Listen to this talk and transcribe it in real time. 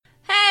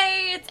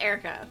it's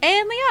Erica.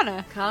 And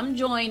Liana, Come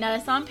join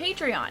us on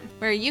Patreon.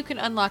 where you can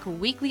unlock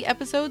weekly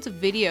episodes of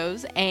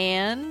videos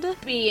and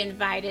Be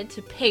invited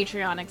to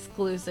Patreon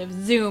exclusive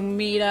Zoom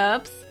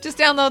meetups. just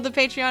download the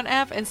Patreon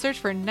app and search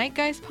for Night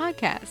Guys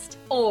Podcast.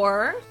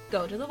 Or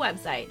go to the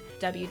website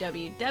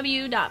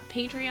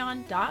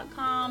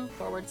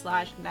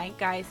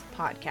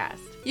www.patreon.com/nightguyspodcast.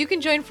 You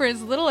can join for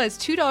as little as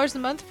 $2 a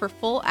month for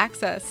full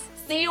access.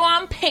 See you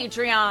on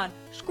Patreon.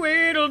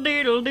 Squeedle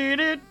deedle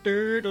deedle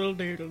doodle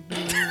doodle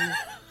doo.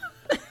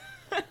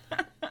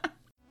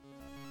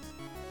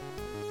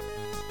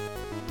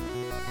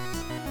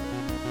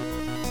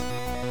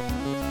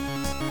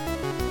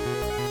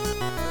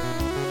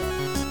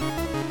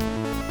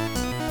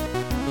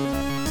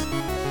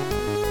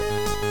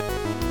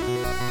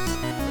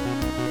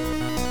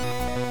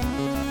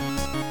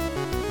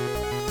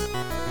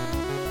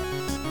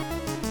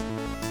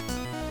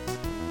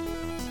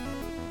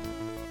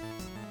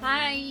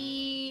 Hi,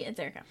 it's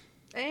Erica.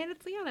 And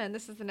it's Liana, and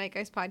this is the Night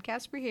Guys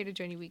Podcast. We're here to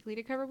join you weekly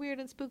to cover weird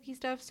and spooky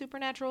stuff,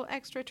 supernatural,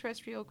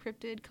 extraterrestrial,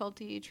 cryptid,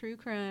 culty, true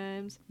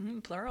crimes.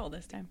 Plural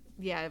this time.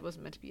 Yeah, it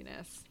wasn't meant to be an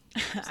S.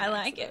 I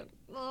like it.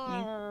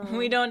 Oh.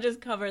 We don't just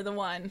cover the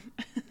one.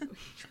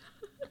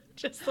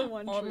 Just the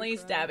one. Only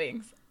true crime.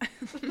 stabbings.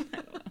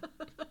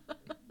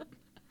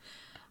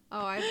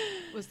 Oh, I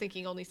was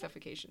thinking only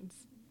suffocations.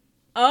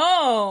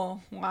 Oh,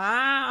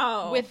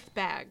 wow. With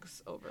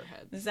bags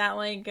overhead. Is that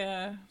like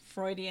a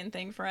Freudian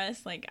thing for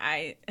us? Like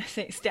I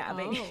say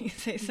stabbing, Oh. you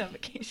say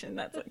suffocation.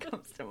 That's what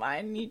comes to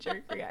mind.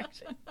 Knee-jerk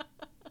reaction.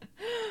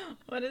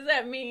 What does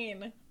that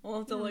mean? We'll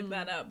have to look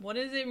that up. What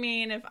does it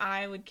mean if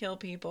I would kill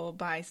people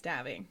by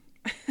stabbing?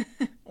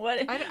 What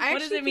does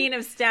actually it mean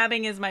if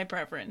stabbing is my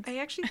preference? I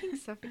actually think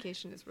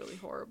suffocation is really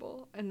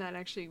horrible, and that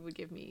actually would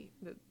give me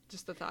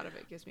just the thought of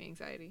it gives me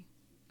anxiety.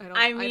 I don't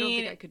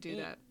think I could do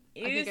that. I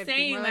think I'd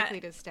be more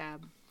likely to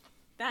stab.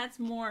 That's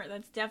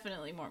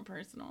definitely more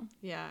personal.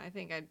 Yeah, I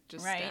think I'd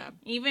just Right? stab.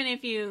 Even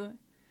if you,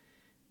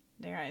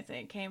 dare I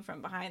say, came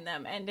from behind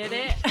them and did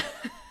it.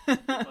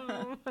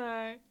 Oh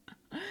my.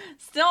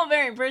 Still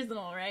very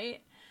personal,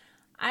 right?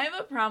 I have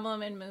a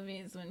problem in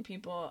movies when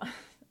people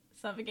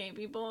suffocate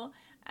people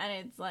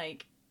and it's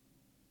like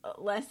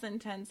less than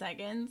 10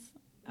 seconds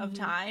of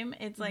time.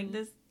 It's like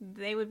this,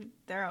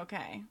 they're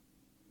okay.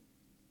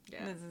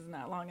 Yeah. This is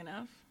not long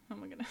enough. Oh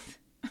my goodness.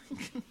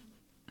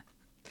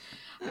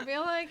 I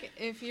feel like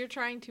if you're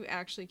trying to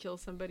actually kill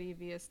somebody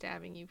via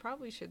stabbing, you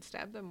probably should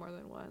stab them more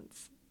than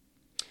once.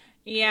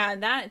 Yeah,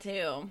 that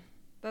too.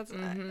 That's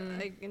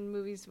like in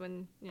movies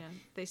when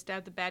they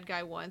stab the bad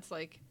guy once,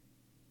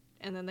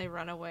 and then they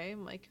run away.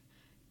 I'm like,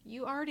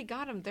 you already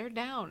got them. They're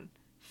down.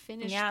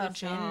 Finish the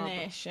job.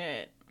 Finish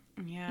it.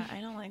 Yeah, I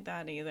don't like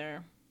that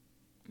either.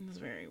 It's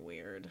very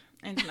weird.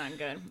 It's not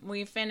good.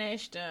 We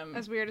finished.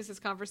 As weird as this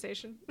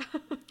conversation.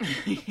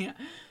 Yeah,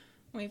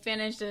 we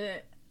finished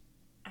it.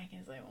 I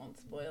guess I won't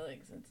spoil it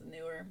because it's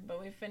newer.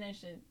 But we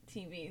finished a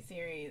TV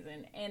series,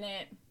 and in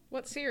it,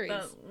 What series?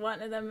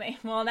 one of the main.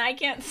 Well, I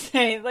can't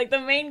say. Like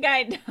the main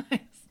guy dies.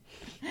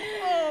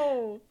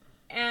 Oh.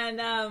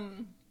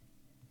 And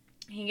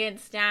he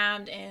gets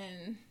stabbed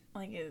in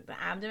like the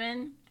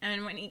abdomen,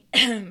 and when he,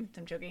 I'm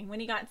joking.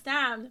 When he got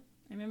stabbed,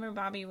 I remember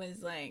Bobby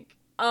was like,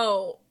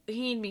 "Oh,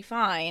 he'd be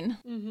fine."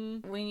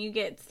 Mm-hmm. When you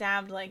get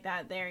stabbed like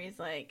that, he's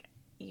like,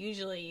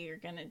 usually you're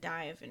gonna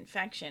die of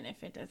infection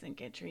if it doesn't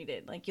get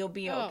treated. Like you'll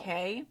be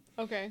okay,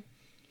 Okay.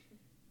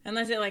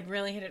 unless it like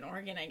really hit an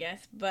organ, I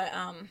guess. But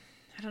I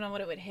don't know what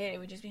it would hit. It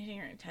would just be hitting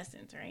your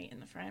intestines, right, in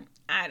the front.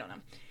 I don't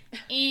know.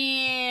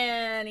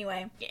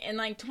 Anyway, in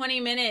like 20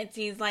 minutes,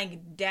 he's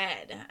like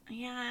dead.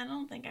 Yeah, I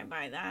don't think I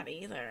buy that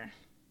either.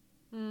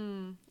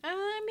 Maybe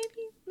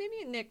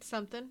it nicked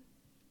something.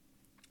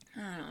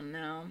 I don't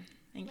know.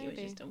 I think he was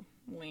Maybe. just a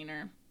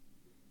wiener.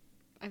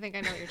 I think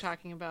I know what you're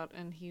talking about,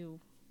 and he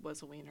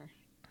was a wiener.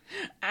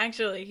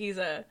 Actually, he's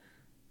a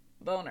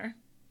boner.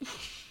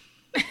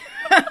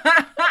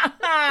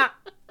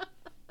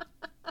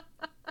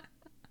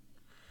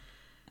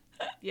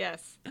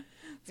 Yes.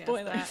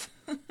 Spoilers.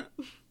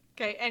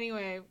 Okay,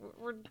 anyway,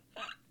 we're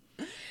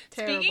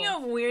Speaking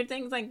terrible. of weird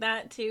things like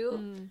that,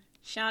 too,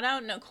 shout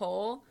out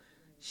Nicole.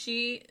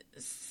 She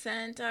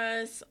sent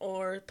us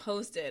or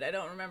posted, I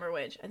don't remember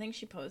which, I think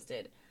she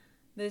posted,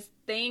 this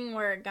thing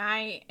where a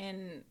guy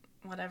in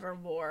whatever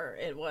war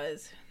it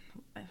was,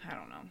 I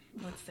don't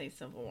know, let's say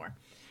Civil War,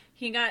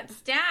 he got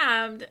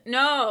stabbed.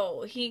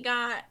 No, did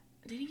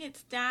he get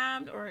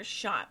stabbed or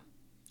shot?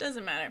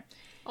 Doesn't matter.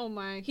 Oh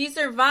my. He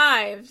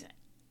survived,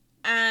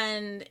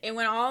 and it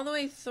went all the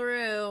way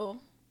through,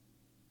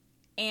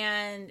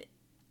 and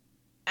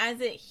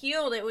as it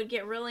healed, it would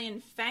get really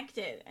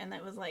infected, and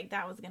that was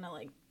gonna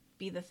like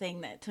be the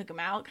thing that took him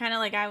out, kind of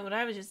like what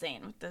I was just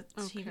saying with the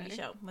TV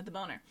show with the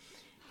boner.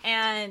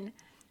 And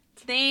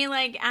they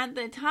like at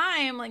the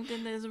time like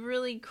did this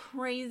really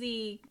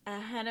crazy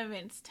ahead of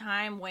its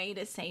time way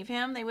to save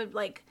him. They would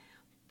like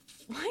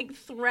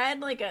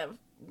thread like a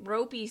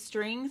ropey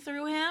string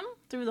through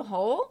the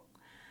hole.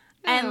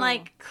 And,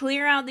 like,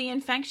 clear out the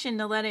infection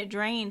to let it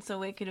drain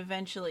so it could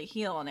eventually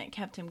heal. And it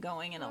kept him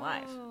going and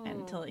alive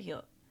until it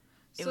healed.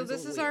 So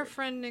this is our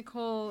friend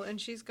Nicole, and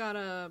she's got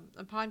a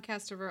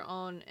podcast of her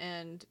own,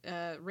 and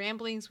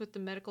Ramblings with the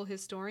Medical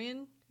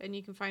Historian, and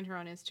you can find her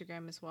on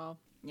Instagram as well.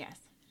 Yes.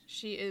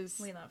 She is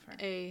we love her.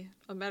 A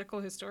medical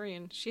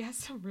historian. She has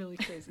some really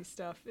crazy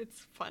stuff. It's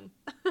fun.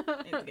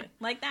 It's good.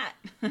 Like that.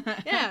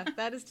 Yeah,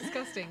 that is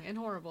disgusting and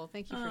horrible.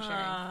 Thank you for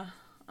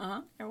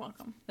sharing. You're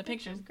welcome. The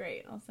picture's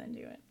great. I'll send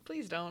you it.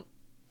 Please don't.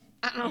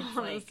 I don't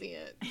want to see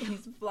it.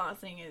 He's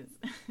flossing his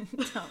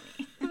tummy.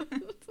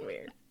 It's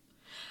weird.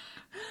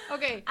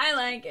 Okay. I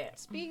like it.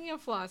 Speaking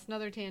of floss,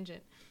 another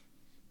tangent.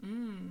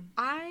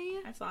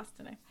 I flossed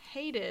today.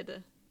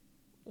 Hated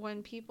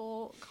when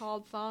people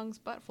called thongs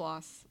butt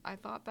floss. I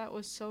thought that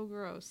was so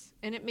gross.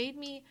 And it made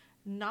me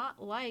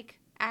not like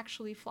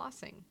actually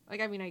flossing.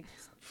 Like, I mean, I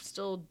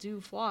still do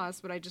floss,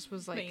 but I just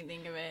was like... What do you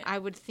think of it? I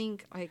would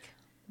think, like...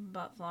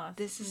 Butt floss.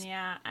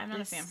 Yeah, I'm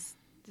not a fan.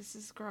 This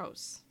is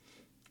gross.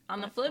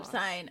 On the flip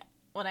side,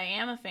 what I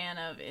am a fan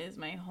of is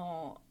my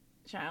whole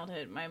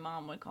childhood, my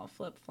mom would call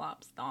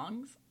flip-flops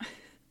thongs.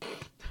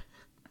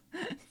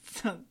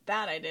 So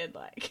that I did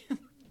like.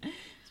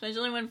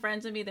 Especially when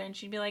friends would be there and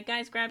she'd be like,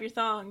 guys, grab your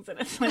thongs.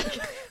 And it's like,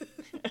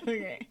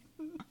 okay.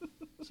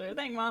 Sure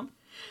thing, Mom.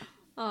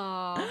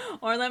 Aww.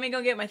 Or let me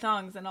go get my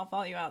thongs and I'll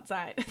follow you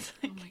outside. It's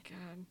like, oh my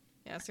God.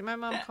 Yeah, see, my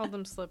mom called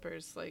them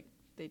slippers like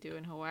they do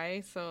in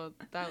Hawaii. So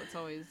that's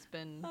always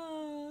been...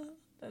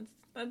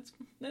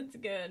 That's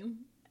good.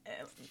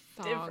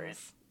 Thongs. Different.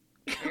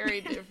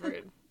 Very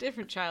different.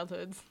 Different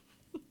childhoods.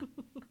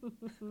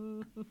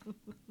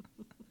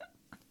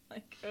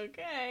 Like,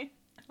 okay.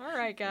 All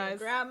right, guys.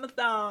 Grab my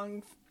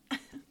thongs.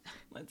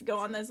 Let's go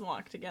on this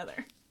walk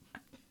together.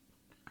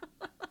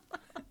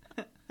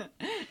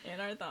 In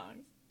our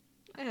thongs.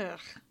 Ugh.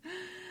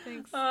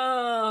 Thanks.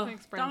 Oh,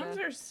 thanks, Brenda.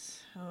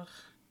 Thongs are...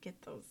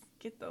 get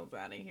those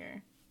out of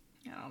here.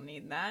 I don't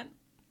need that.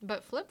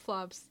 But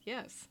flip-flops,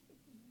 yes.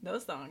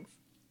 Those thongs.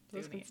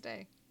 Those can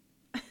stay.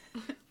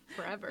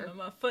 Forever.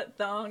 My foot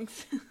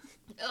thongs.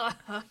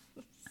 Ugh.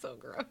 So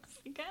gross.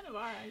 You kind of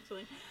are,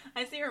 actually.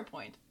 I see your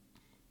point.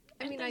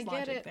 I mean, I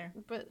get it,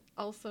 but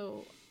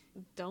also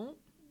don't.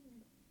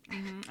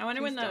 I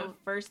wonder when the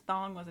first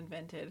thong was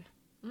invented.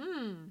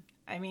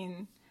 I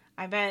mean,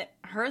 I bet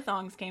her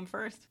thongs came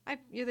first.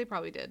 Yeah, they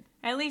probably did.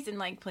 At least in,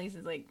 like,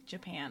 places like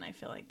Japan, I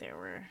feel like there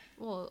were...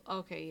 Well,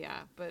 okay,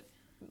 yeah, but,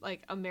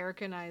 like,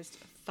 Americanized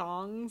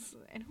thongs?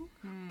 And who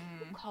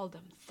called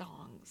them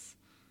thongs?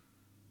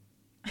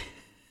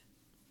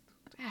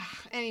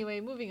 Anyway,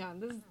 moving on.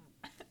 This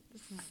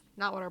is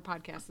not what our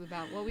podcast is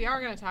about. What we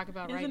are going to talk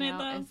about right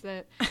now is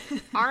that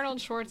Arnold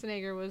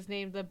Schwarzenegger was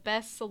named the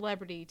best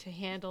celebrity to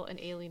handle an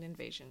alien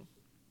invasion.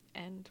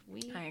 And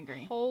I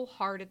agree.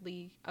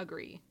 Wholeheartedly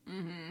agree.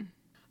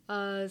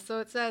 So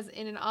it says,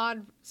 in an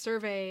odd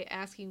survey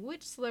asking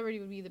which celebrity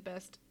would be the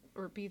best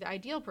or be the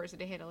ideal person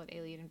to handle an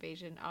alien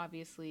invasion,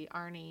 obviously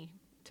Arnie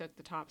took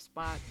the top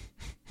spot.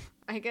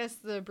 I guess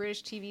the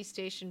British TV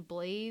station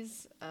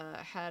Blaze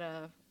had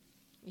a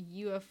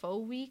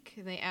UFO week,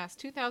 and they asked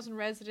 2,000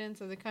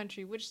 residents of the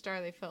country which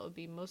star they felt would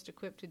be most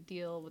equipped to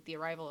deal with the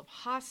arrival of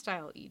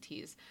hostile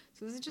ETs.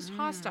 So this is just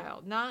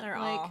hostile, not they're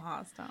like... all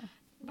hostile.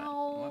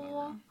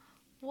 No.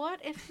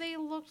 What if they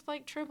looked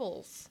like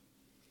tribbles?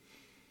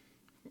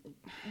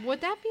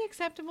 Would that be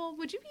acceptable?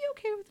 Would you be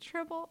okay with a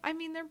tribble? I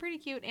mean, they're pretty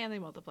cute, and they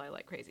multiply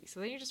like crazy. So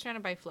then you're just trying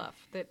to buy fluff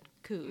that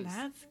coos.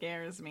 That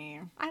scares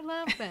me. I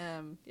love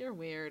them. You're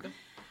weird.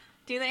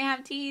 Do they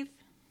have teeth?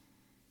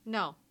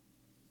 No.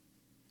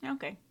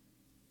 Okay.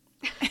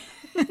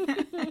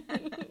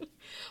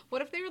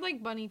 What if they were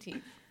like bunny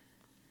teeth?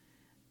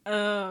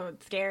 Oh,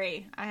 it's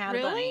scary. I had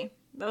a bunny.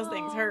 Those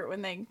things hurt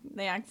when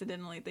they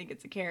accidentally think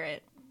it's a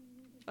carrot.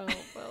 Oh,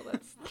 well,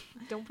 that's...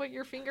 Don't put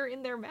your finger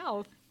in their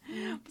mouth.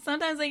 But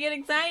sometimes I get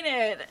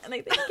excited and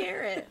I think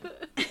carrot.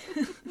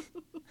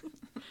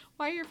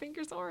 Why are your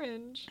fingers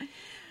orange?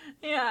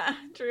 Yeah,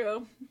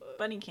 true.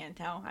 Bunny can't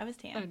tell. I was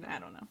tan. I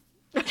don't know.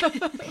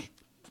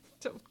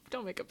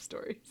 Don't make up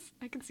stories.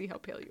 I can see how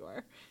pale you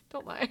are.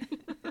 Don't lie.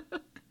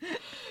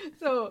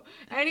 So,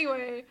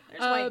 anyway,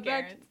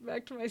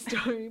 back to my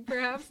story.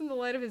 Perhaps in the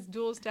light of his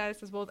dual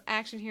status as both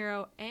action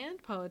hero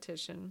and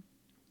politician,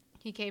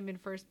 he came in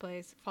first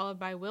place, followed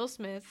by Will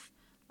Smith,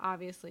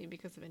 obviously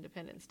because of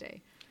Independence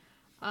Day.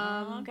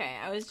 Okay,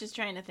 I was just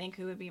trying to think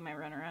who would be my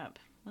runner-up.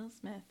 Will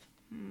Smith.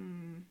 Okay.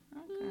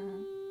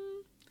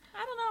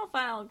 I don't know if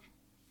I'll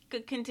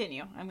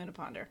continue. I'm going to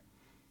ponder.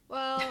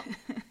 Well,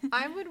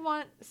 I would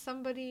want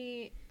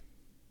somebody...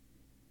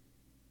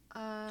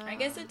 I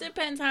guess it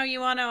depends how you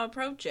want to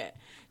approach it.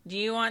 Do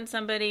you want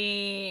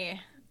somebody...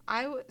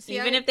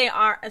 if they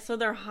are... So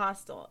they're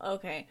hostile.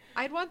 Okay.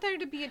 I'd want there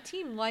to be a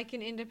team like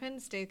in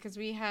Independence Day, because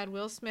we had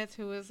Will Smith,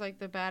 who was like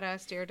the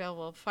badass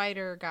daredevil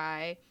fighter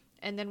guy,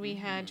 and then we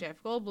had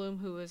Jeff Goldblum,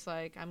 who was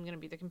like, I'm going to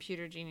be the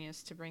computer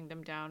genius to bring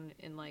them down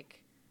in like...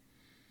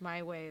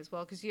 my way as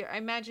well, because I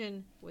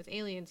imagine with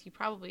aliens you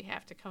probably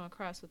have to come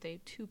across with a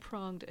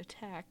two-pronged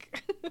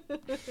attack.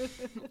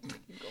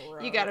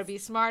 You gotta be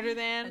smarter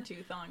than a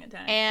two-thong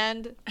attack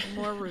and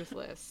more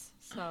ruthless.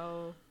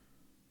 So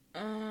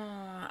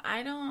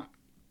I don't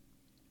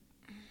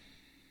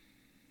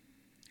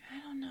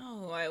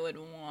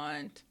would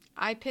want?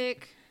 I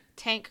pick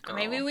Tank Girl.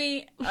 Maybe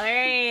we...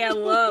 Hey, I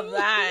love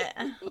that.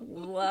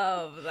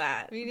 Love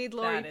that. We need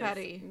Lori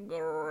Petty.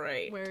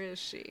 Great. Where is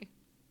she?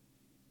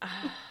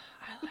 I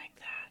like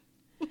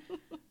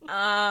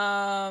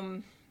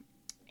that.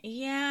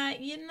 Yeah,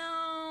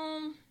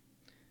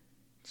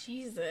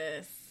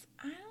 Jesus.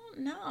 I don't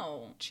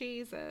know.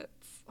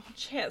 Cheez-Its.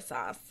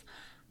 Jesus.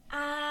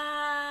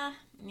 Yeah,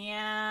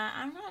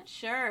 I'm not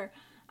sure.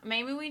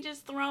 Maybe we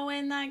just throw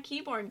in that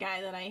keyboard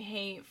guy that I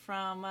hate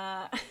from,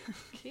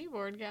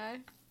 Keyboard guy?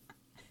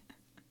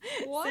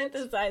 What?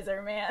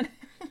 Synthesizer Man.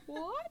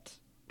 What?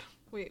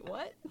 Wait,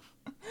 what?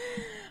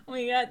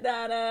 We got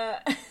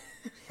that,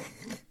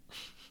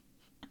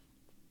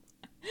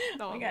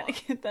 No, we gotta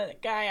get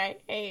that guy I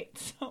hate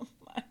so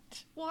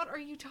much. What are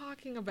you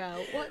talking about?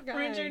 What guy?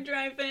 Richard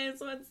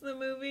Dreyfuss, what's the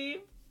movie?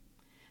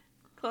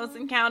 Close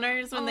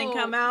Encounters, when they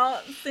come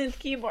out, synth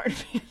keyboard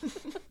man.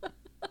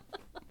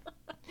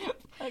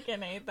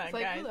 Fucking hate that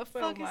guy who the so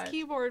fuck much. is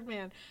Keyboard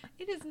Man?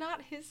 It is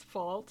not his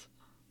fault.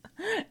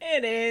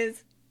 It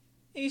is.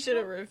 He should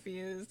have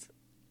refused.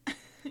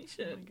 He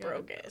should have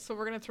broke it. So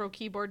we're gonna throw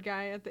Keyboard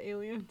Guy at the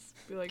aliens?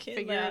 Be like, Kid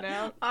figure it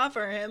out?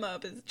 Offer him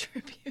up as a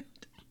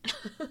tribute.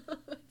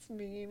 That's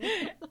mean.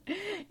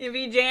 If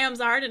he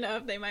jams hard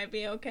enough, they might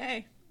be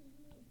okay.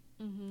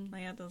 Mm-hmm.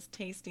 They got those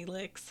tasty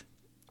licks.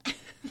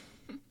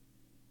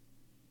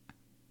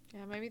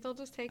 Yeah, maybe they'll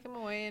just take him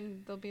away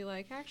and they'll be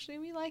like, actually,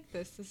 we like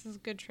this. This is a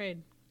good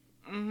trade.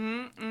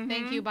 Mm-hmm.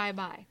 Thank you,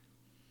 bye-bye.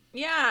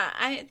 Yeah,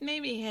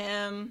 maybe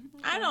him.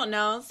 Okay. I don't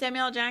know.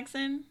 Samuel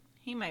Jackson,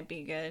 he might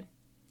be good.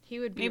 He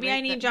would be. Maybe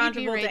I need John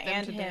Travolta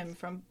and him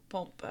from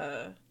Pulp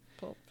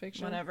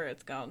Fiction, whatever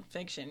it's called,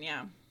 Fiction.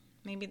 Yeah,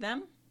 maybe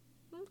them.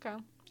 Okay,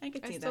 I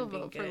could see still them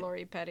being vote good. for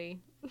Lori Petty.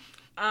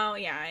 Oh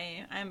yeah,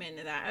 I'm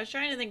into that. I was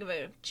trying to think of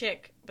a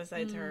chick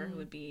besides her who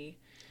would be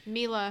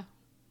Mila.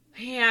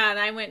 Yeah,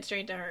 I went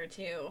straight to her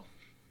too.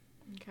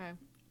 Okay.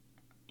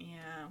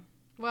 Yeah.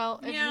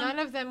 Well, if none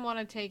of them want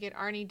to take it,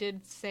 Arnie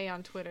did say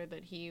on Twitter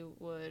that he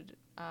would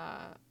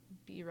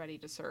be ready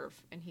to serve,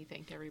 and he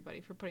thanked everybody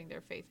for putting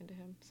their faith into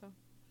him. So.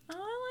 Oh,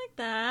 I like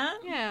that.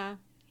 Yeah,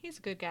 he's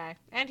a good guy,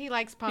 and he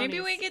likes ponies.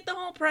 Maybe we get the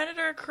whole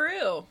Predator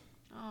crew.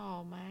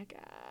 Oh my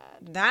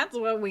god. That's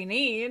what we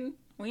need.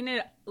 We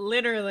need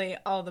literally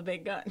all the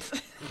big guns.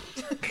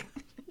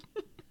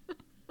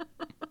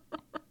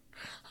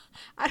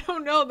 I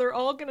don't know. They're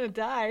all gonna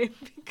die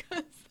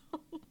because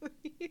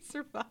he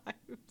survives.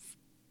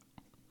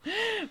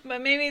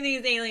 But maybe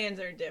these aliens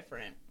are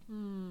different.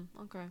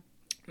 Okay.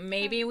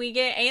 Maybe we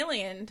get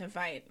Alien to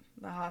fight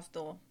the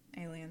hostile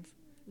aliens.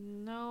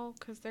 No,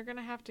 because they're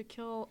gonna have to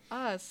kill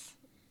us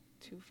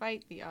to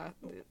fight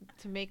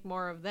to make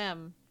more of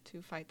them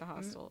to fight the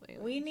hostile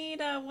aliens. We need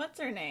what's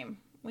her name?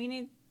 We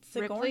need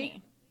Sigourney.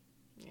 Ripley?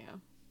 Yeah.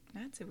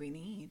 That's who we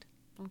need.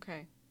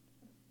 Okay.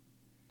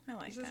 I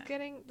like that.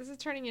 This is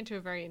turning into a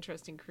very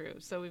interesting crew.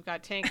 So we've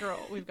got Tank Girl,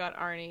 we've got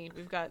Arnie,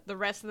 we've got the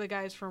rest of the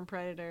guys from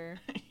Predator.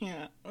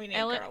 Yeah, we need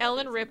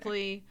Ellen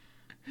Ripley,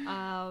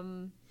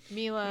 Mila.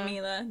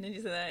 Mila, did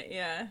you say that?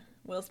 Yeah.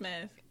 Will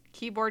Smith.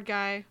 Keyboard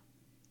guy.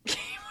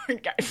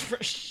 Keyboard guy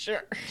for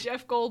sure.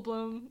 Jeff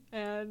Goldblum,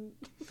 and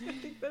I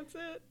think that's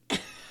it.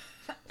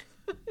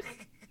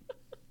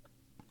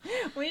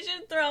 We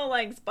should throw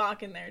like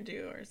Spock in there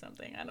too or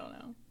something. I don't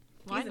know.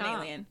 He's an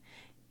alien.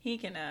 He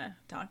can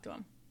talk to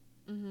him.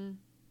 Mm-hmm.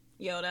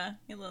 Yoda,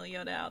 a little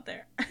Yoda out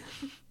there.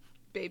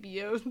 Baby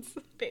Yoda.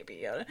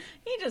 Baby Yoda.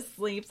 He just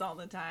sleeps all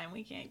the time.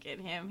 We can't get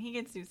him. He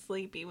gets too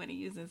sleepy when he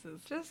uses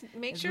his just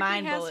make sure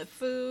mind he has bullets.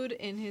 Food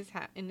in his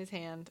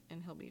hand,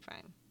 and he'll be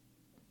fine.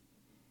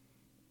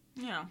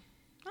 Yeah.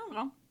 I don't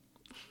know.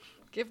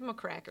 Give him a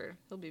cracker.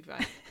 He'll be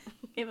fine.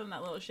 Give him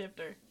that little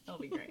shifter. He'll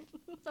be great.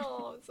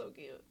 Oh, it's so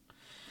cute.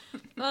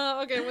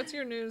 Okay, what's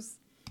your news?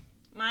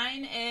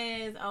 Mine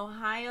is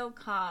Ohio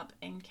cop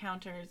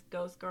encounters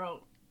ghost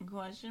girl ?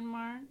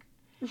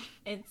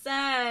 It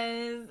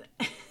says,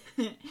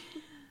 in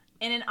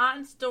an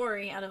odd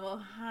story out of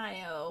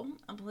Ohio,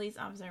 a police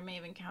officer may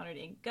have encountered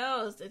a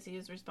ghost as he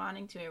was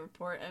responding to a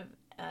report of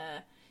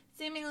a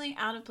seemingly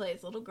out of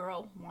place little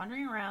girl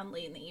wandering around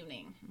late in the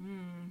evening.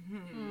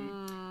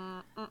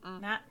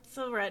 That's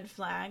a red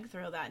flag.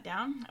 Throw that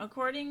down.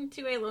 According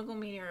to a local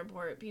media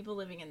report, people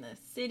living in the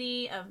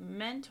city of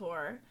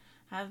Mentor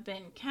have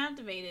been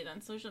captivated on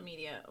social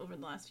media over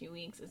the last few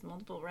weeks as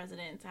multiple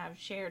residents have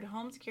shared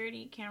home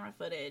security camera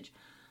footage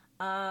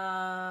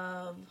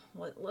of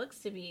what looks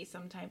to be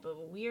some type of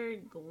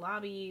weird,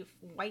 globby,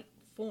 white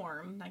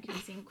form that can be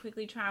seen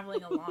quickly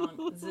traveling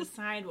along the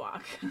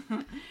sidewalk.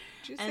 Did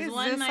you say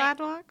the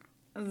sidewalk?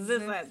 The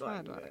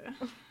sidewalk.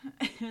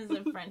 It was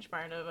a French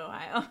part of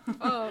Ohio.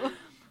 Oh.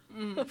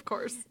 Of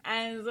course.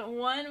 As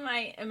one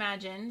might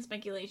imagine,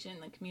 speculation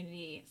in the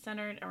community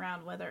centered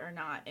around whether or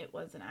not it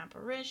was an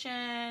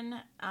apparition,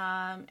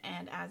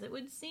 and as it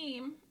would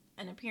seem,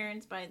 an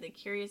appearance by the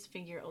curious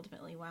figure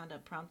ultimately wound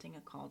up prompting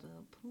a call to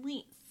the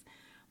police.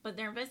 But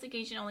their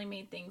investigation only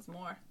made things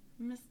more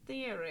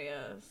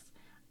mysterious.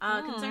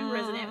 Concerned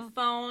resident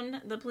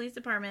phoned the police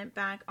department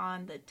back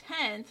on the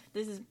 10th.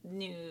 This is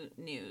new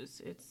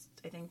news. It's,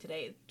 I think,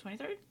 today,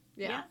 23rd?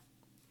 Yeah.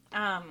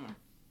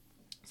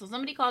 So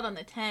somebody called on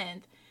the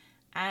 10th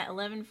at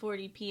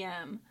 11:40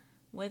 p.m.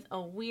 with a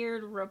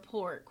weird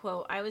report.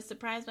 Quote, I was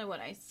surprised by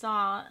what I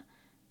saw,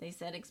 they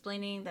said,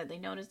 explaining that they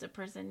noticed a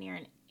person near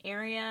an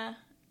area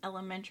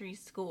elementary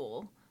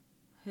school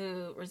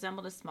who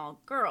resembled a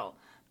small girl,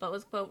 but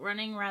was, quote,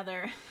 running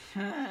rather...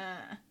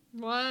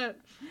 What?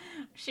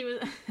 She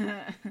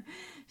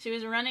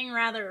was running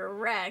rather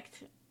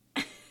erect.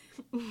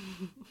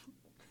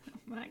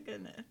 My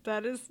goodness.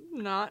 That is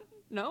not...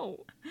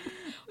 No.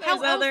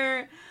 There's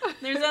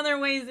other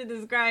ways to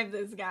describe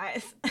this,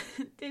 guys.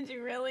 Did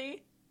you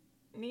really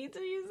need to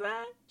use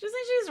that? Just say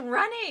she's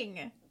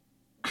running.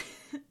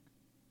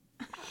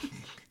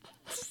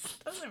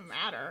 Doesn't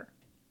matter.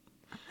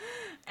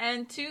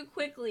 And too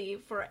quickly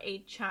for a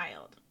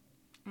child.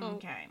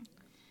 Okay.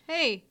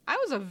 Hey, I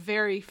was a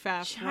very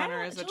fast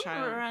runner as a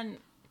child. Run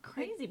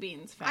crazy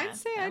beans fast. I'd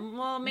say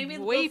maybe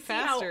way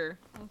faster.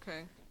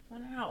 Okay. I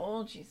wonder how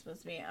old she's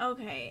supposed to be.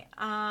 Okay.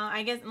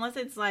 I guess unless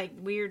it's like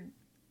weird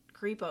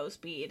creepo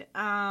speed.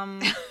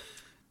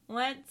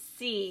 Let's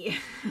see.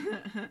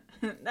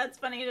 That's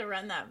funny to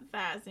run that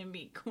fast and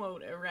be,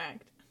 quote,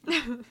 erect.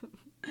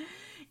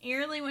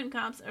 Eerily, when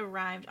cops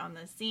arrived on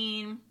the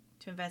scene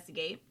to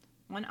investigate,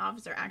 one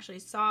officer actually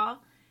saw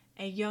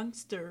a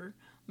youngster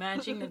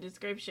matching the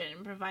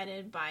description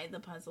provided by the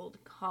puzzled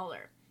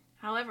caller.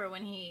 However,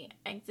 when he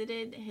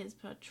exited his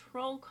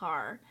patrol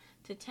car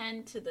to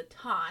tend to the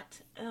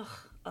tot,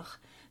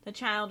 the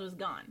child was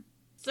gone.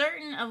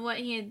 Certain of what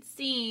he had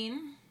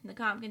seen, the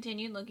cop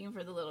continued looking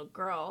for the little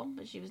girl,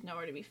 but she was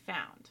nowhere to be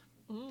found.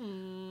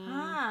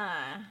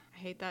 I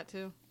hate that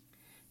too.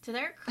 To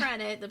their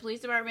credit, the police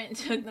department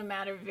took the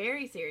matter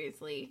very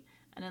seriously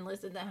and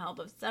enlisted the help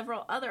of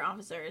several other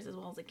officers, as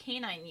well as a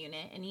canine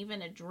unit and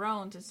even a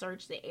drone to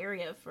search the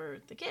area for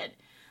the kid.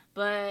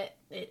 But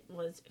it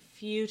was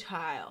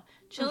futile.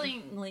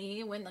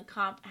 Chillingly, when the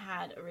cop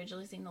had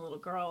originally seen the little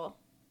girl,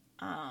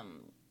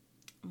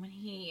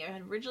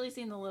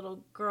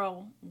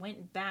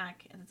 went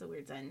back, and that's a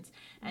weird sentence,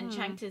 and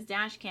checked his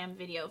dash cam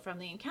video from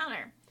the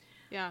encounter.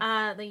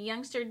 Yeah. The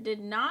youngster did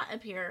not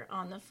appear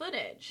on the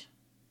footage.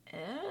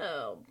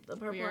 Oh, the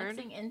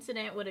perplexing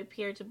incident would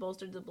appear to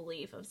bolster the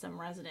belief of some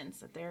residents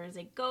that there is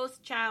a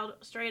ghost child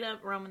straight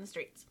up roaming the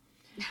streets.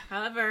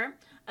 However,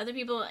 other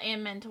people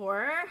in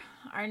Mentor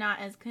are not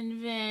as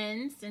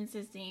convinced,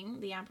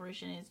 insisting the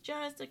apparition is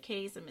just a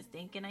case of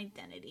mistaken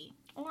identity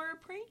or a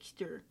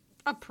prankster.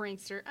 A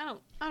prankster?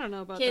 I don't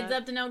know about Kids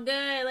that. up to no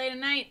good late at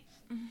night.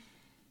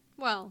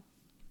 Well,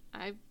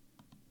 I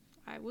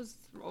was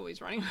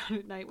always running around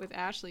at night with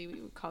Ashley. We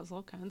would cause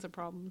all kinds of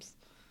problems.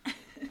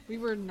 We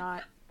were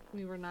not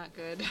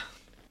good.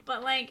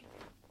 But like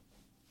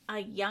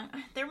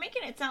they're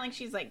making it sound like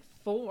she's like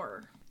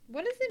 4.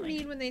 What does it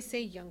mean when they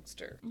say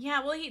youngster?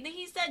 Yeah, well,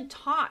 he said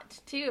tot,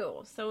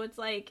 too. So it's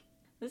like,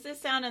 this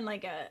is sounding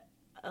like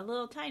a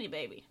little tiny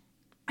baby.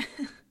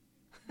 Teeny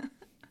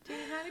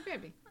tiny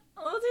baby.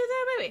 A little teeny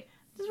tiny baby.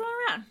 Just run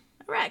around.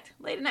 Erect.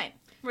 Late at night.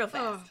 Real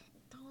fast.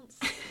 Oh, don't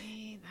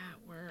say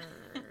that word.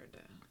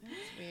 That's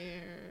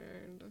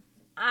weird.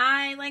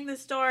 I like the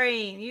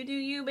story. You do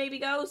you, baby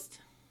ghost.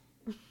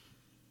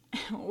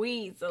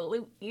 We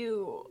salute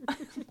you.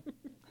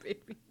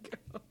 Baby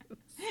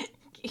ghost.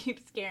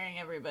 Keep scaring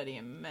everybody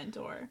in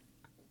Mentor.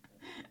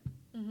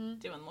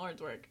 Doing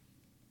Lord's work.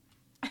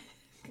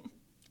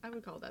 I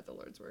would call that the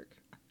Lord's work.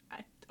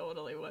 I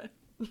totally would.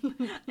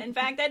 In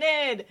fact, I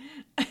did.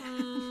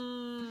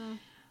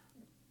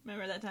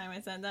 Remember that time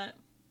I said that?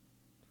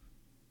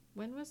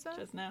 When was that?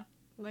 Just now.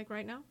 Like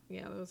right now?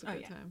 Yeah, that was a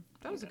good time.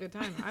 That was a good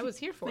Okay. time. I was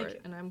here for it,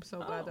 you. and I'm so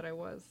glad that I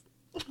was.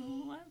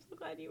 Oh, I'm so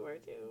glad you were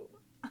too.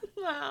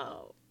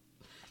 Wow.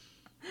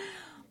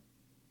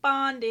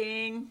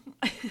 Bonding.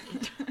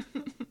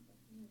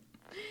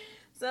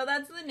 So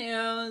that's the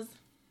news.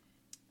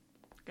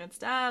 Good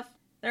stuff.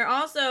 There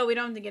also, we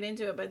don't have to get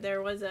into it, but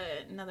there was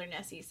another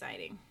Nessie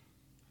sighting.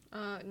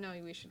 No,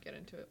 we should get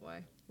into it.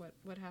 Why?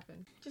 What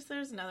happened? Just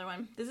there's another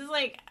one. This is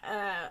like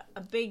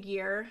a big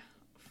year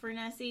for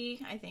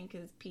Nessie, I think,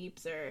 because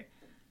peeps are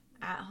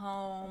at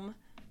home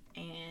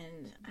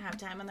and have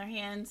time on their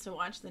hands to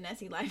watch the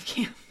Nessie live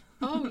cam.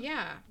 Oh,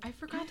 yeah. I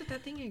forgot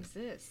that thing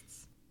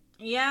exists.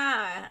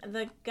 Yeah,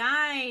 the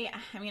guy,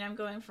 I mean, I'm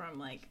going from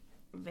like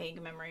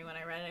vague memory when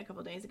I read it a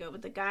couple days ago,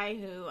 but the guy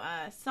who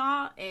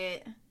saw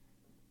it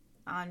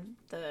on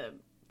the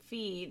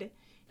feed,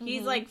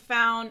 he's like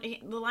found,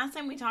 the last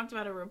time we talked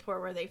about a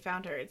report where they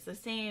found her, it's the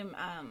same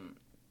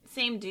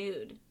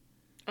dude.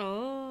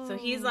 Oh. So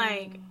he's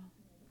like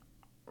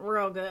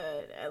real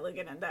good at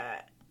looking at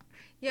that.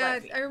 Yeah,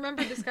 I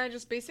remember this guy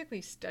just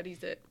basically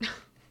studies it.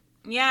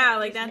 Yeah,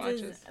 like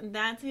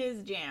that's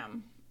his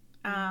jam.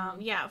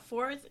 Yeah,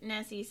 fourth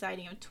Nessie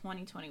sighting of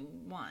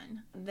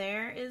 2021.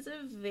 There is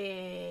a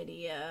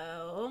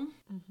video.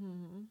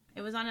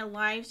 It was on a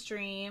live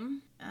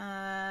stream.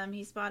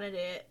 He spotted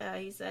it.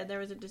 He said there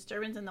was a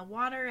disturbance in the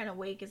water and a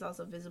wake is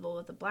also visible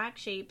with a black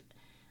shape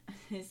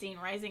is seen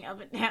rising up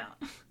and down.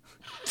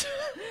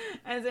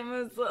 As it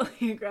moves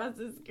slowly across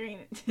the screen,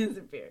 it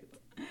disappears.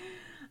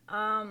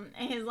 And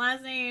his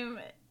last name,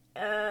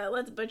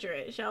 let's butcher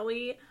it, shall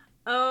we?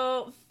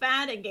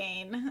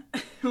 O'Fadigain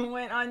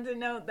went on to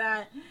note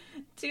that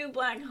two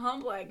black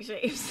hump-like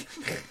shapes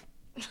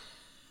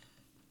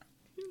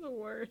You're the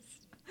worst.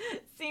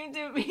 seem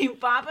to be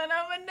popping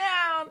up and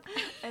down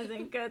as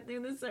they cut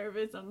through the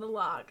surface of the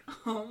lock.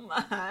 Oh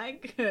my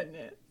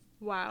goodness.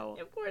 Wow.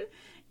 Of course.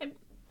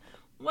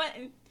 What?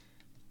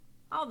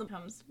 All the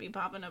pumps be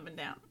popping up and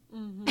down.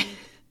 Mm-hmm.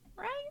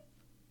 Right?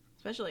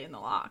 Especially in the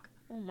lock.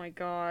 Oh my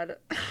god.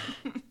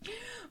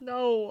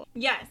 No.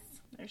 Yes.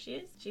 There she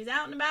is. She's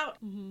out and about.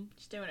 Mm-hmm.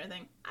 She's doing her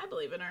thing. I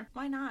believe in her.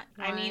 Why not?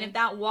 Why? I mean, if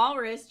that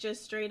walrus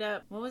just straight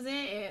up... What was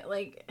it?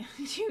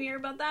 Did you hear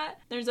about that?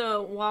 There's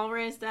a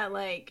walrus that,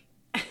 like...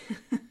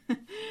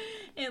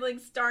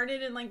 it,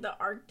 started in, the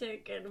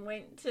Arctic and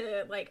went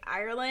to,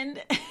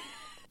 Ireland.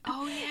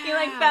 Oh,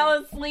 yeah. He,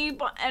 fell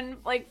asleep and,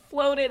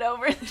 floated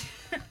over.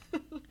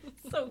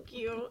 So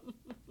cute.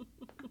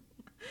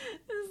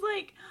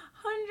 It's,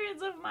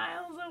 hundreds of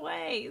miles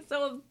away.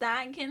 So if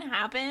that can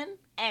happen,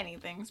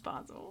 anything's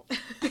possible.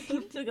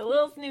 He took a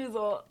little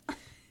snoozle.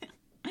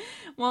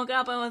 Woke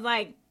up and was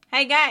like,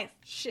 hey, guys.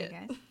 Shit.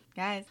 Hey,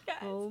 guys.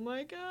 Oh,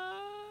 my God.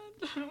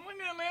 Oh, my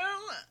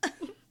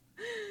goodness.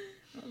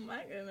 Oh,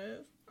 my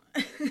goodness.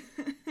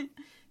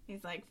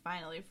 He's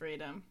finally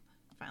freedom.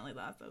 Finally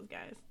lost those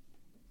guys.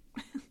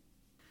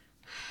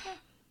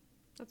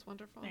 That's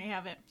wonderful. There you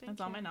have it. Thank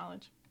That's all you. my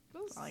knowledge.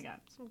 That's all I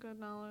got. Some good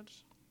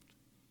knowledge.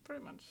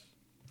 Pretty much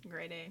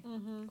grade A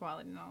Mm-hmm.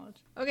 quality knowledge.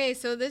 Okay,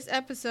 so this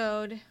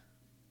episode...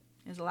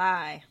 Is a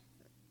lie.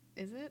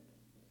 Is it?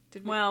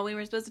 Well, we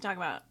were supposed to talk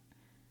about...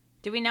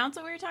 Did we announce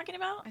what we were talking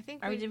about? I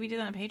think Or did we do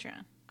that on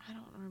Patreon? I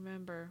don't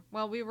remember.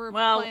 Well, we were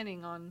Well,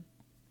 planning on...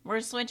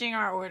 We're switching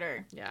our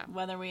order. Yeah.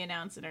 Whether we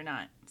announce it or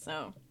not.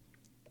 So...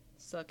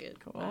 Suck it.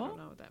 Cool. I don't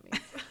know what that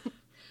means.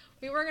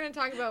 We were going to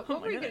talk about... Oh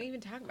What my were we God. going to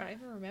even talk about? I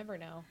don't remember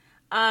now.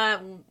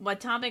 What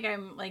topic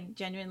I'm,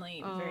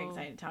 genuinely very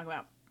excited to talk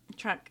about.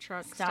 Truck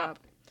stop.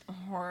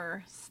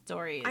 Horror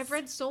stories. I've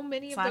read so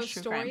many of / those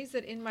true crime. stories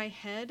that in my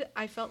head,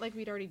 I felt like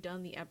we'd already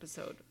done the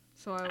episode.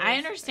 So I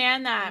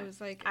understand that. I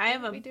was like, I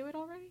have did we do it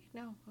already?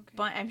 No. Okay.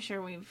 But I'm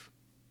sure we've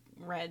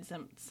read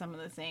some of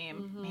the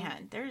same. Mhm.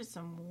 Man, there's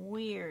some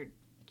weird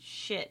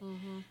shit.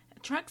 Mm-hmm.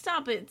 Truck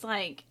stop, it's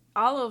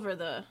all over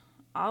the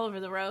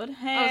road.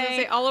 Hey, I was going to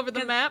say all over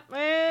the map.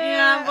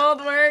 yeah,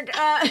 both work.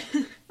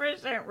 For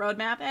sure, road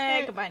map.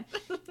 Hey, combined.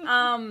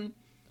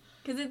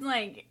 Because it's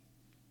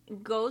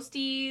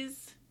ghosties,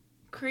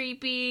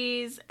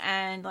 creepies,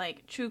 and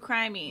true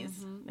crimies.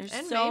 Mm-hmm. There's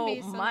and so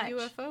maybe some much.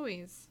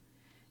 UFOs.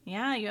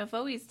 Yeah,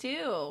 UFOs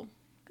too.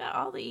 Got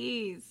all the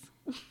E's.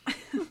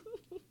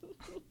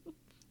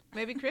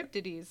 Maybe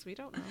cryptides. We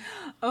don't know.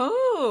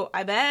 Oh,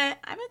 I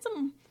bet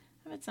some.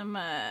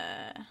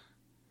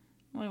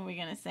 What are we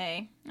gonna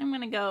say? I'm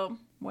gonna go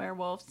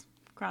werewolves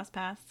cross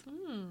paths.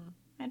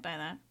 I'd buy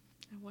that.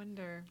 I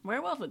wonder.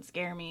 Werewolf would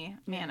scare me.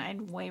 Man,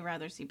 I'd way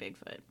rather see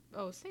Bigfoot.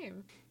 Oh,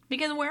 same.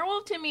 Because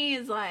werewolf to me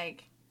is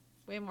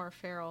Way more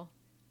feral.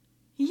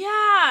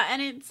 yeah,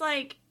 and it's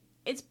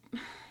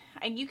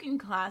you can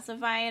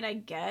classify it, I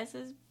guess,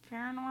 as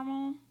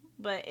paranormal,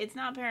 but it's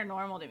not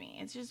paranormal to me.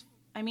 It's just,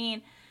 I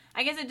mean,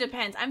 I guess it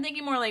depends. I'm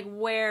thinking more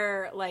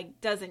where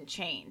doesn't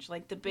change,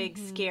 the big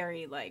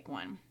scary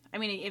one. I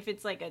mean, if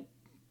it's a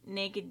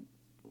naked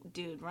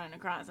dude running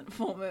across in a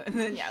full moon,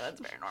 then yeah, that's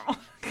paranormal.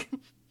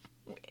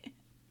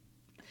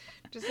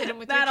 Just hit him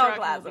with That'll your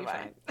truck and we'll be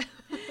classify. fine.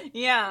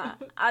 Yeah,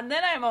 and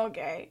then I'm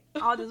okay.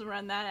 I'll just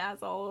run that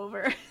asshole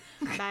over.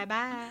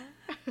 Bye-bye.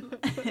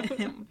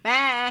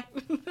 Bye.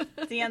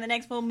 See you on the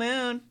next full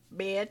moon,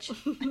 bitch.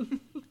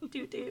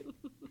 Toot toot.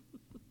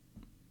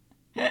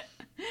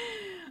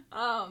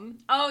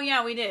 Oh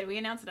yeah, we did. We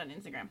announced it on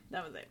Instagram.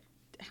 That was it.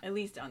 At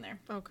least on there.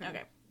 Okay.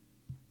 Okay.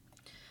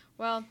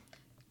 Well,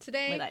 We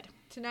lied.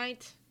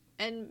 tonight,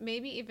 and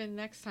maybe even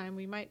next time,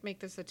 we might make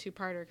this a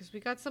two-parter because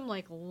we got some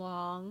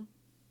long.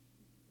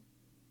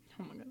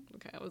 Oh my god.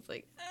 Okay, I was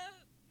like,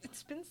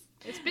 it's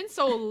been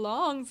so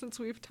long since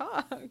we've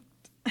talked.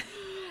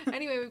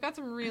 Anyway, we've got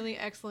some really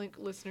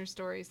excellent listener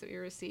stories that we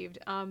received.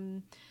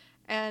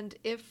 And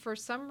if for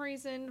some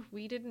reason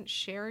we didn't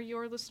share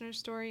your listener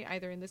story,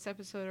 either in this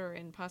episode or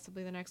in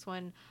possibly the next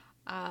one,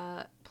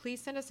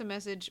 please send us a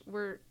message.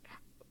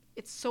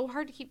 It's so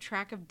hard to keep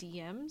track of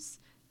DMs.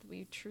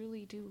 We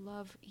truly do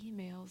love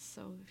emails.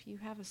 So if you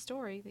have a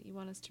story that you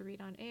want us to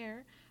read on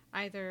air,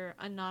 either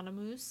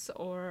anonymous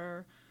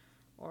or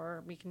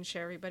we can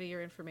share everybody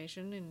your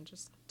information and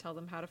just tell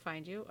them how to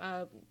find you.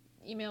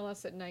 Email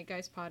us at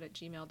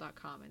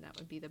nightguyspod@gmail.com, and that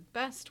would be the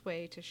best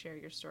way to share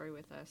your story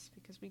with us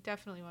because we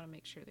definitely want to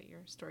make sure that your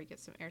story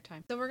gets some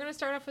airtime. So we're going to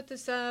start off with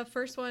this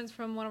first one's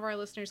from one of our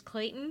listeners,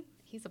 Clayton.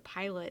 He's a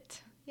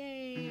pilot.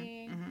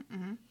 Yay.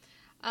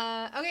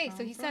 Okay,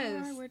 so he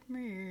says... With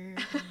me.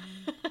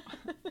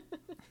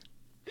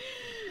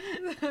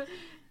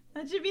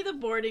 That should be the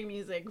boarding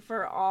music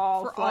for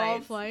all flights.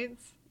 all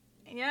flights?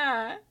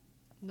 Yeah.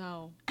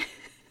 No.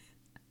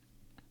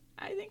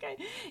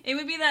 It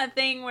would be that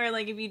thing where,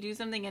 like, if you do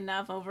something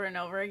enough over and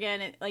over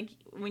again, it, like,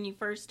 when you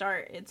first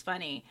start, it's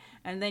funny,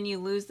 and then you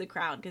lose the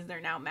crowd because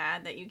they're now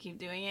mad that you keep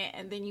doing it,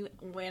 and then you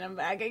win them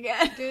back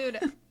again. Dude,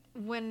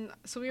 when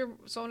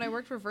I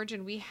worked for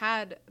Virgin, we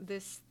had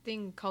this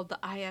thing called the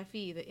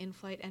IFE, the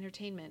in-flight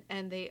entertainment,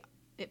 and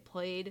it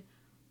played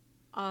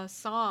a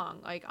song,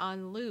 like,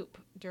 on loop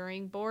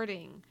during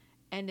boarding,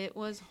 and it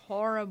was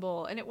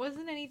horrible, and it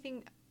wasn't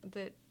anything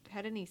that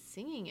had any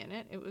singing in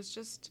it. It was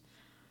just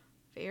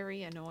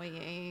very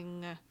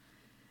annoying.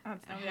 That's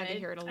I had to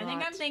hear it a lot. I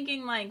think I'm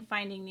thinking, like,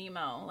 Finding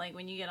Nemo, like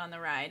when you get on the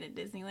ride at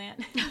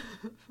Disneyland.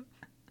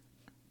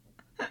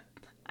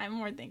 I'm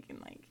more thinking,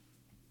 like,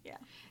 yeah.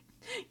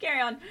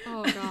 Carry on.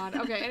 Oh, God.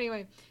 Okay,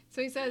 anyway.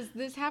 So he says,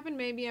 this happened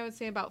maybe, I would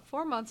say, about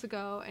 4 months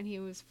ago, and he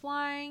was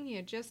flying. He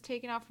had just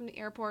taken off from the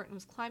airport and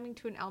was climbing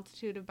to an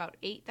altitude of about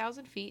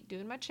 8,000 feet,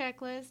 doing my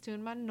checklist,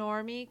 doing my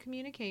normie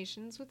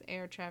communications with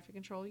air traffic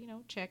control,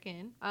 check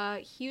in.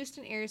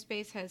 Houston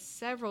airspace has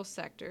several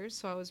sectors,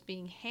 so I was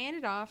being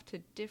handed off to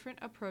different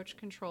approach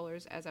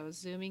controllers as I was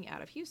zooming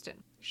out of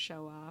Houston.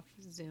 Show off,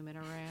 zooming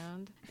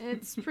around.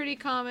 It's pretty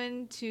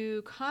common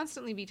to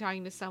constantly be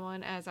talking to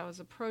someone. As I was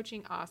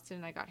approaching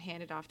Austin, I got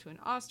handed off to an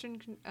Austin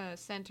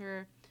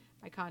center.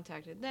 I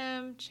contacted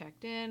them,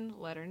 checked in,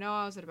 let her know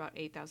I was at about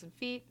 8,000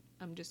 feet.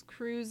 I'm just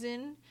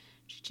cruising.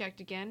 She checked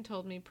again,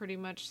 told me pretty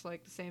much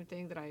like the same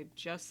thing that I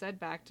just said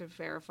back to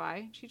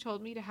verify. She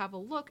told me to have a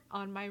look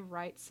on my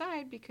right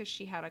side because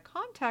she had a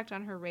contact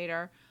on her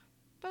radar,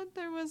 but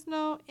there was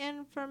no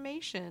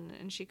information,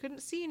 and she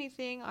couldn't see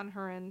anything on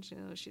her end. She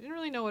didn't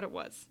really know what it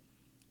was.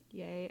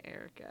 Yay,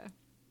 Erica.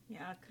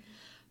 Yuck.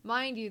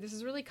 Mind you, this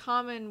is really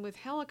common with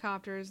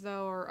helicopters,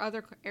 though, or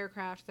other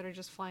aircraft that are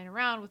just flying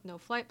around with no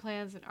flight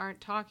plans and aren't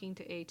talking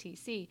to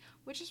ATC,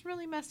 which is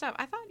really messed up.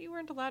 I thought you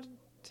weren't allowed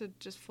to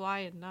just fly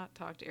and not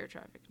talk to air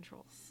traffic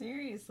control.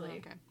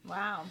 Seriously? Okay.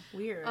 Wow.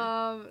 Weird.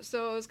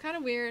 So it was kind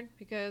of weird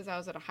because I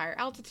was at a higher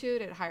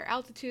altitude. At higher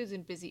altitudes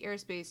in busy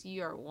airspace,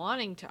 you are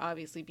wanting to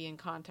obviously be in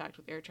contact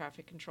with air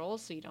traffic control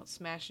so you don't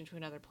smash into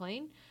another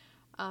plane.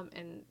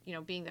 And,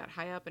 being that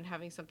high up and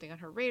having something on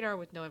her radar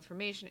with no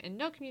information and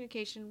no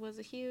communication was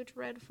a huge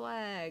red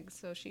flag.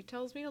 So she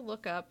tells me to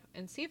look up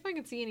and see if I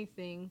could see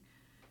anything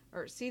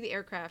or see the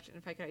aircraft and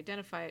if I could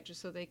identify it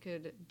just so they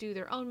could do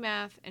their own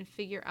math and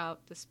figure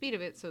out the speed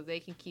of it so they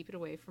can keep it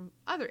away from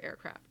other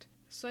aircraft.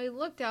 So I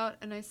looked out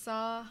and I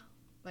saw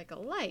like a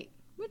light,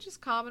 which is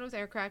common with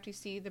aircraft. You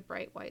see the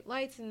bright white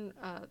lights in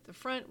the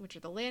front, which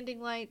are the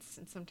landing lights,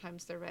 and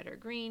sometimes they're red or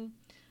green.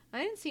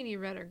 I didn't see any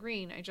red or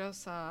green. I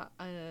just saw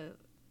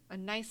a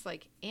nice,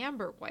 like,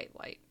 amber white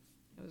light.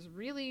 It was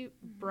really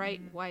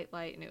bright white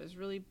light, and it was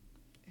really...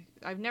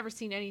 I've never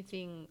seen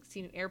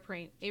an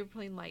airplane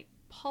light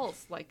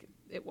pulse like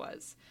it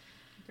was.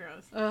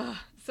 Gross.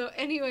 So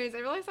anyways, I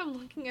realized I'm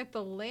looking at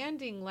the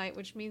landing light,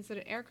 which means that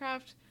an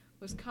aircraft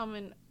was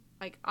coming,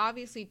 like,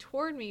 obviously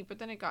toward me, but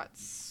then it got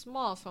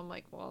small, so I'm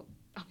like, well,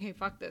 okay,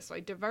 fuck this. So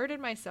I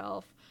diverted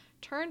myself,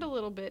 turned a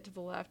little bit to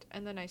the left,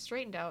 and then I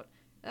straightened out.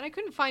 Then I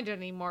couldn't find it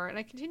anymore, and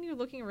I continued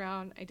looking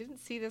around. I didn't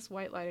see this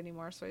white light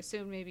anymore, so I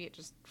assumed maybe it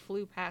just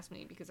flew past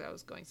me because I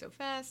was going so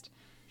fast.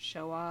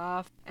 Show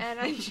off. And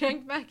I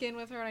checked back in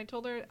with her, and I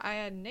told her I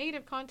had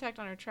negative contact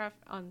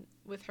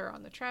with her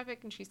on the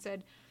traffic, and she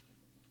said,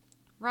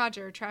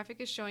 Roger,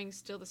 traffic is showing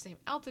still the same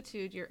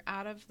altitude. You're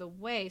out of the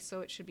way, so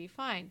it should be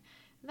fine.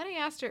 And then I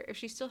asked her if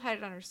she still had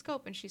it on her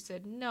scope, and she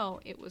said, no,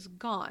 it was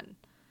gone.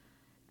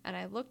 And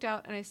I looked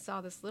out, and I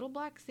saw this little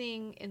black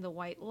thing in the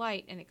white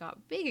light, and it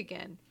got big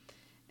again.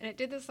 And it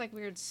did this, like,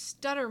 weird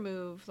stutter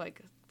move,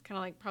 like, kind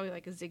of like, probably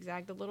like a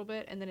zigzagged a little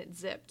bit, and then it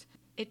zipped.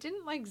 It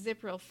didn't, like,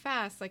 zip real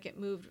fast, like, it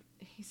moved,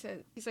 he's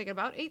like,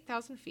 about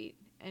 8,000 feet,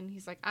 and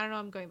he's like, I don't know,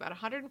 I'm going about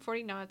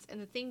 140 knots, and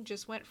the thing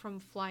just went from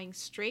flying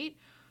straight,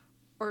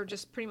 or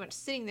just pretty much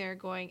sitting there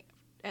going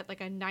at,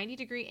 like, a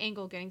 90-degree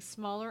angle, getting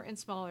smaller and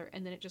smaller,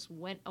 and then it just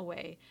went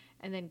away,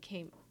 and then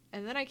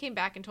I came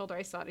back and told her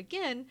I saw it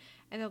again,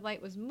 and the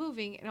light was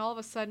moving, and all of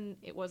a sudden,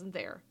 it wasn't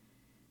there.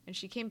 And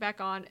she came back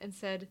on and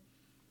said,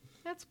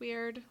 that's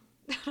weird.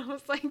 I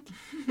was like,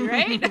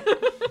 right?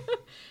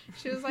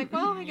 She was like,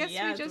 well, I guess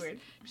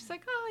she's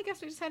like, oh, I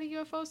guess we just had a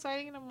UFO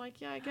sighting. And I'm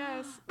like, yeah, I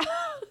guess.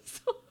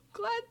 So I'm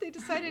glad they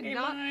decided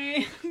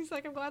he's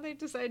like, I'm glad they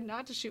decided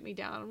not to shoot me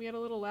down. We had a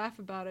little laugh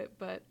about it,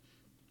 but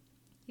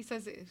he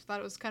says he thought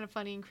it was kind of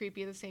funny and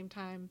creepy at the same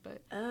time,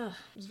 but it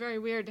was very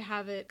weird to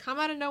have it come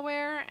out of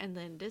nowhere and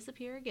then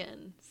disappear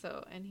again.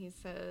 So, and he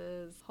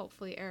says,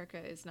 hopefully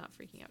Erica is not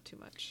freaking out too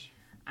much.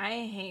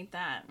 I hate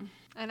that.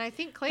 And I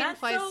think Clayton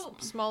flies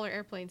smaller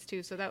airplanes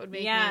too, so that would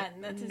make me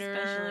that's nervy.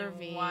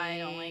 Especially why I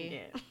don't like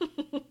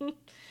it.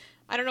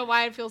 I don't know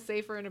why I'd feel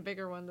safer in a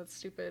bigger one. That's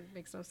stupid.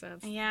 Makes no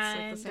sense.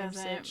 Yeah, it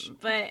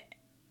doesn't. But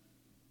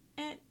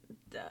it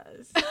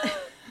does.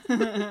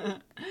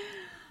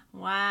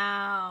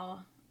 Wow.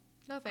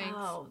 No thanks.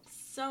 Oh,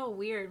 so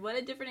weird. What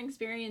a different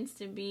experience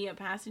to be a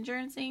passenger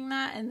and seeing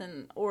that, and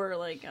then or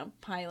like a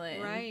pilot.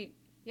 Right.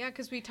 Yeah,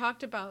 because we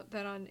talked about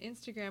that on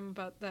Instagram,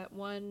 about that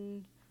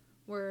one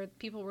where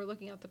people were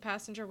looking out the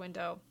passenger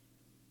window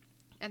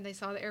And they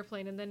saw the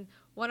airplane. And then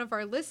one of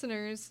our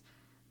listeners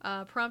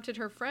prompted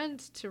her friend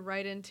to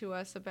write into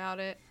us about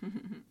it.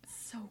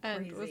 So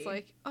crazy. And was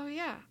like, oh,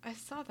 yeah, I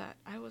saw that.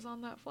 I was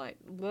on that flight.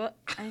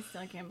 I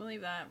still can't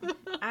believe that.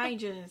 I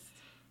just...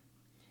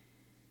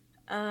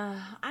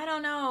 I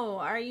don't know.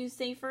 Are you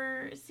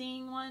safer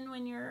seeing one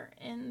when you're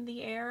in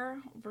the air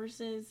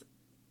versus,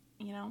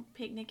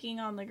 picnicking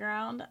on the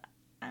ground?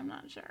 I'm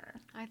not sure.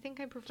 I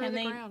think I prefer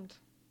the ground.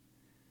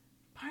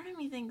 Part of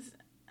me thinks,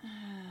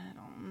 I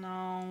don't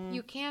know.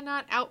 You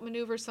cannot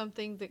outmaneuver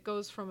something that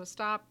goes from a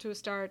stop to a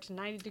start to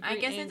 90-degree angle.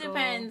 I guess it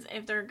depends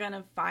if they're going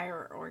to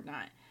fire or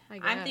not.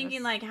 I'm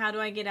thinking, how do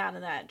I get out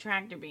of that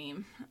tractor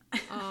beam?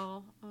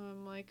 Oh,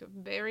 I'm like,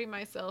 bury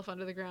myself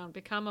under the ground.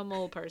 Become a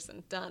mole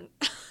person. Done.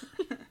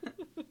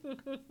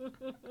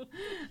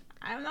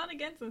 I'm not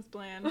against this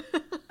plan.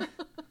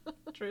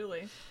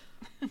 Truly.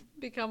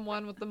 Become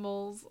one with the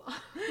moles.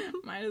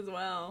 Might as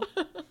well.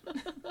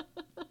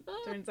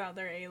 Turns out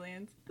they're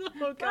aliens.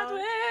 Oh,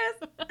 God.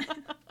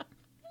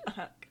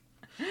 Fuck.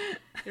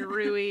 You're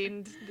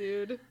ruined,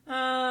 dude.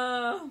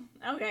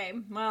 Okay.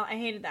 Well, I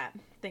hated that.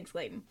 Thanks,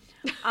 Clayton.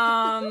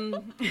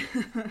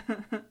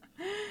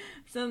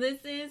 So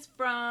this is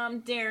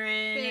from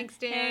Darren. Thanks,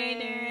 Darren.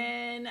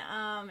 Hey,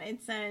 Darren.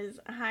 It says,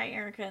 hi,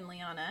 Erica and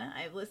Liana.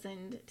 I've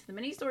listened to the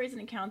many stories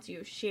and accounts you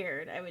have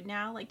shared. I would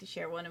now like to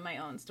share one of my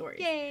own stories.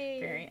 Yay.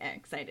 Very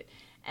excited.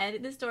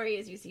 Edit the story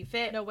as you see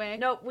fit. No way.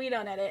 Nope, we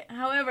don't edit.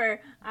 However,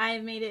 I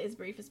have made it as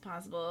brief as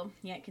possible,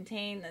 yet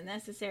contain the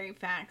necessary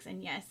facts,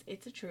 and yes,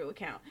 it's a true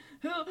account.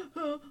 I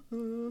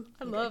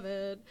love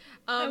it.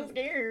 I'm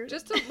scared.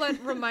 Just to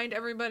remind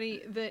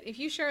everybody that if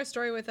you share a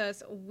story with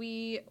us,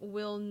 we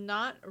will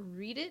not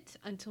read it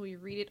until we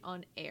read it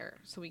on air.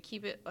 So we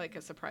keep it like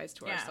a surprise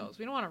to ourselves.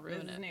 We don't want to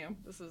ruin it. New.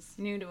 This is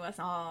new to us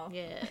all.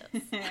 Yes.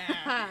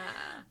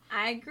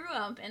 I grew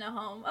up in a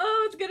home.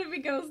 Oh, it's gonna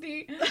be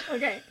ghosty.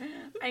 Okay.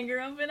 I grew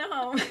up in a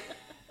home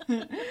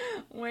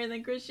where the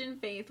Christian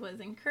faith was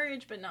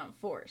encouraged but not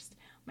forced.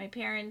 My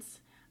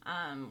parents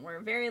were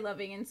very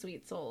loving and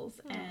sweet souls,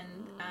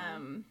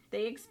 and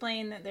they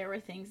explained that there were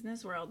things in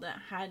this world that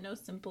had no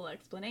simple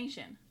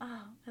explanation.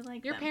 Oh, I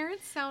like your them.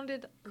 parents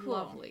sounded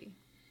lovely.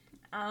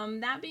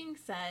 That being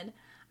said,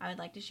 I would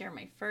like to share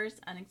my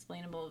first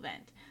unexplainable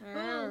event.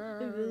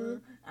 I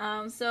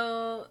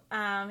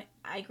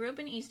grew up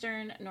in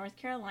eastern North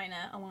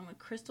Carolina along the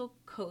Crystal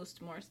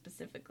Coast, more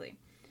specifically,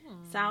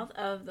 south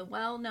of the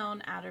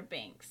well-known Outer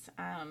Banks.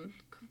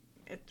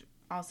 It's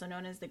also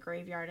known as the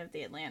Graveyard of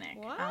the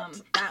Atlantic.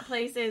 What? That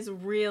place is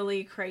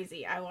really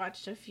crazy. I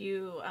watched a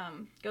few,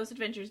 Ghost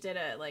Adventures did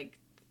a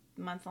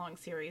month-long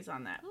series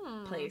on that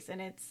place,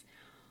 and it's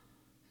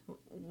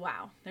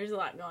wow, there's a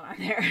lot going on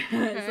there.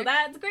 Okay. So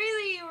that's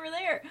crazy. We're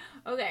there.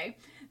 Okay.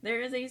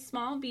 There is a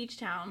small beach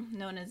town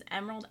known as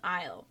Emerald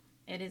Isle.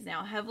 It is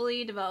now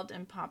heavily developed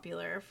and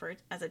popular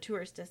as a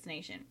tourist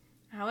destination.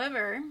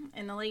 However,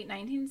 in the late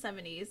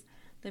 1970s,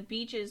 the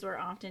beaches were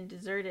often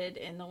deserted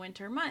in the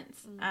winter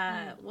months.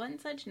 One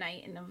such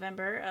night in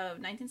November of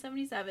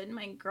 1977,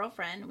 my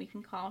girlfriend, we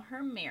can call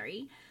her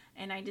Mary,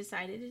 and I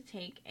decided to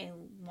take a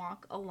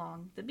walk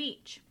along the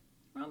beach.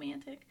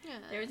 Romantic. Yeah.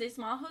 There was a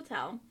small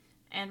hotel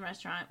and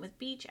restaurant with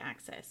beach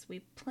access. We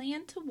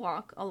planned to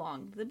walk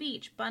along the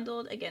beach,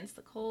 bundled against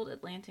the cold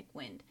Atlantic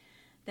wind,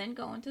 then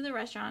go into the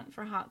restaurant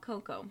for hot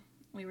cocoa.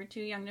 We were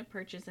too young to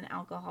purchase an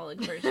alcoholic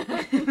version.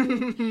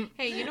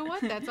 Hey, you know what?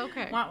 That's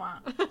okay. Wah wah.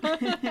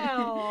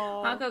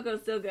 Hot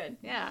cocoa's still good.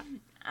 Yeah.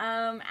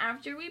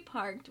 After we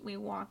parked, we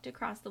walked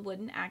across the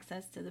wooden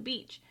access to the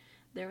beach.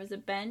 There was a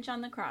bench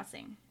on the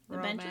crossing. The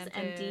bench was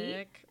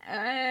empty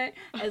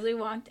as we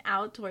walked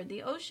out toward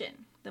the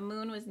ocean. The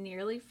moon was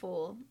nearly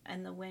full,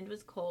 and the wind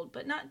was cold,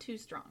 but not too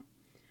strong.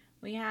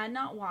 We had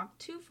not walked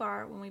too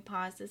far when we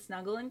paused to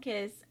snuggle and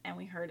kiss, and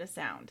we heard a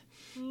sound.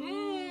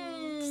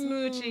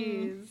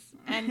 Smoochies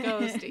and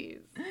ghosties.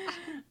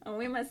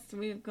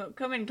 We've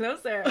coming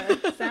closer.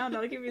 Sound,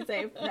 I'll keep you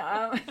safe.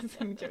 No,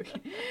 I'm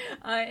joking.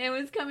 It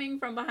was coming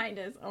from behind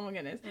us. Oh my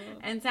goodness.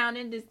 And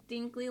sounded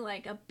distinctly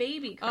like a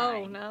baby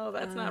crying. Oh no,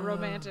 that's not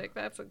romantic.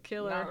 That's a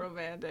killer. Not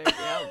romantic.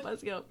 Yeah,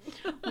 let's go.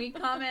 We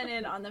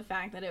commented on the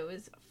fact that it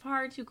was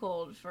far too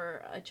cold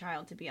for a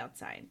child to be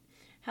outside.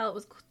 Hell, it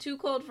was too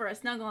cold for a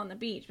snuggle on the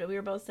beach, but we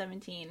were both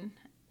 17.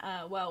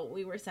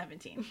 We were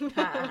 17.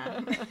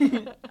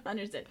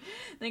 Understood.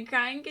 The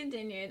crying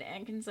continued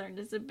and concerned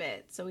us a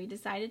bit, so we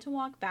decided to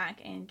walk back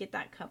and get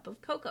that cup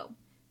of cocoa.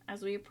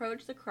 As we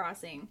approached the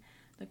crossing,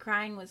 the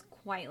crying was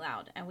quite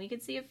loud, and we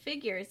could see a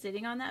figure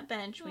sitting on that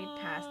bench we'd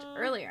passed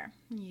earlier.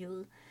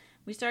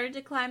 We started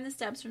to climb the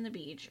steps from the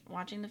beach,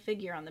 watching the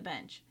figure on the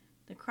bench.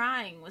 The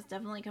crying was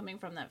definitely coming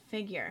from that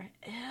figure.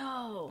 Ew.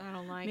 I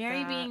don't like Mary,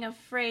 that. being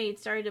afraid,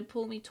 started to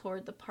pull me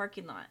toward the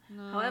parking lot.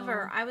 No.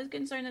 However, I was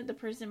concerned that the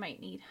person might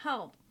need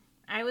help.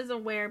 I was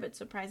aware, but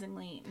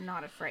surprisingly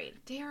not afraid.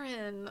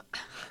 Darren.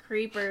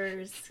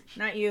 Creepers.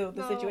 Not you,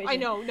 the situation. I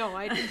know. No,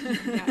 I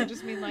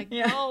just mean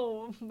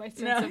no. My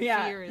sense of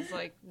fear is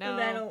like, no.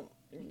 I don't,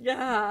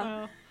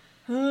 yeah.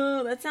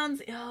 Oh, that sounds,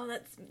 it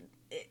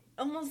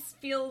almost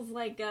feels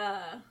like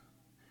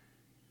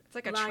It's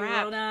like a La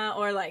trap. Llorona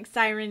or like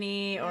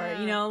Sireney or,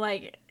 you know,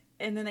 like,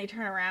 and then they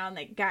turn around,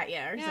 they got you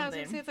or something. Yeah, I was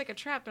going to say it's like a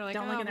trap. They're like,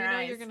 Don't look in their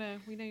eyes.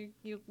 We know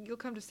you'll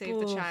come to save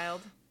the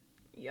child.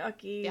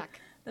 Yucky. Yuck.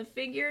 The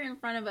figure in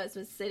front of us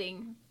was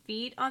sitting,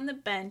 feet on the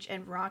bench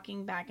and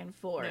rocking back and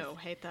forth. No,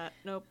 hate that.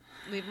 Nope.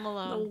 Leave him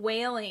alone. The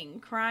wailing,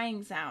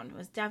 crying sound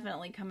was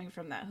definitely coming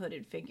from that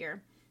hooded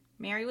figure.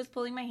 Mary was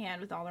pulling my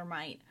hand with all her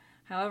might.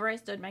 However, I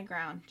stood my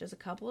ground, just a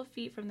couple of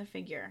feet from the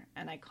figure,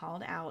 and I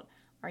called out,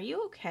 "Are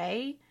you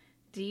okay?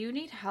 Do you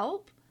need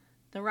help?"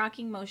 The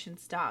rocking motion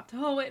stopped.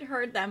 Oh, it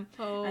heard them.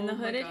 Oh, and the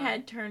hooded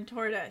head turned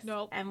toward us.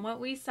 Nope. And what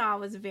we saw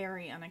was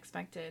very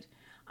unexpected.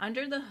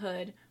 Under the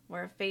hood,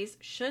 where a face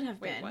should have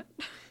been, what?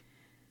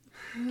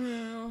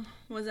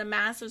 was a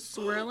mass of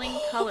swirling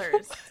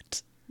colors.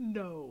 What?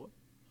 No.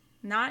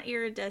 Not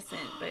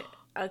iridescent, but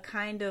a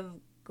kind of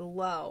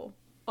glow.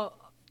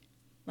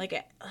 Like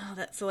a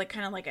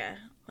kind of like an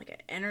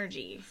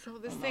energy. So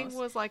this thing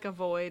was like a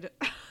void.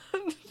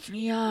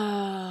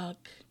 Yuck.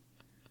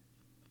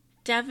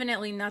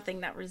 Definitely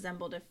nothing that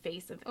resembled a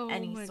face of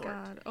any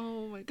sort.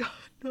 Oh my god,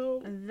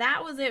 no.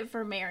 That was it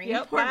for Mary.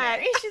 Yep, Poor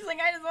Mary. She's like,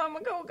 I just want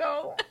my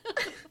Coco.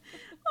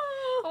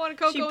 I want a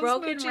Coco. She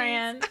broke and smoochies.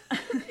 ran.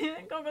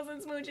 Cocos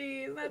and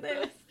smoochies, not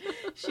this.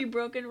 She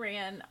broke and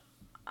ran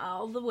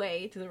all the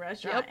way to the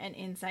restaurant, and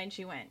inside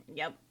she went.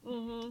 Yep.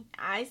 Mm-hmm.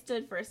 I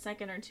stood for a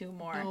second or two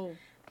more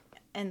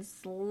and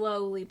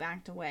slowly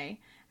backed away.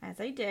 As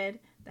I did,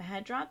 the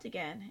head dropped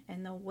again,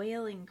 and the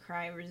wailing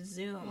cry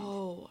resumed.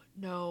 Oh,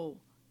 no.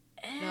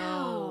 Ew.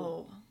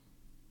 No.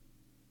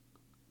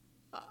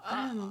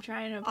 I'm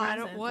trying to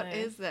process What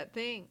this. is that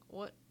thing?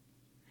 What?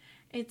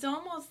 It's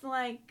almost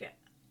like...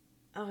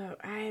 Oh,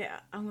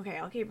 I'm okay,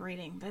 I'll keep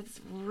reading.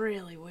 That's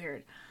really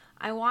weird.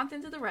 I walked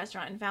into the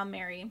restaurant and found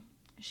Mary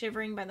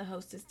shivering by the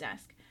hostess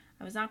desk.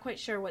 I was not quite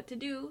sure what to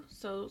do,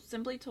 so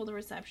simply told the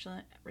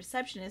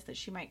receptionist that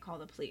she might call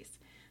the police,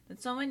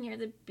 that someone near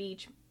the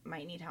beach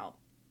might need help.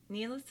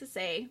 Needless to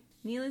say,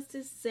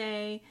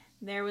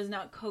 there was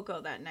not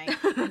Coco that night,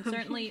 and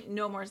certainly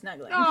no more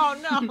snuggling. Oh,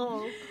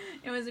 no.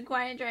 It was a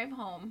quiet drive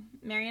home.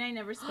 Mary and I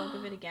never spoke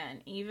of it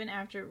again, even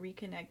after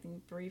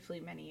reconnecting briefly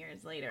many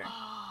years later.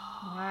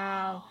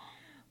 Wow.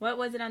 What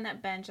was it on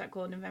that bench that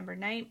cold November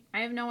night?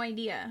 I have no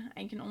idea.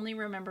 I can only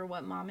remember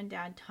what Mom and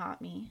Dad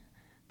taught me,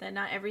 that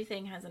not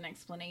everything has an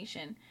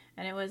explanation,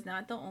 and it was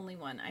not the only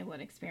one I would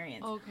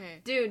experience.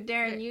 Okay. Dude,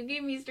 Darren, you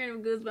gave me straight up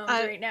goosebumps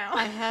right now.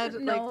 I had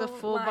like the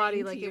full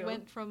body, like you. it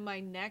went from my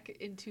neck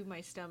into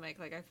my stomach.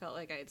 Like I felt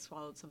like I had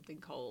swallowed something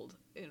cold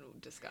and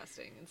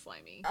disgusting and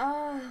slimy.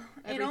 Oh,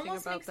 it Everything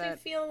almost about makes me that.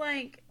 feel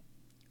like...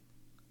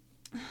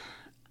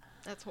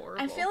 That's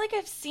horrible. I feel like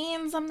I've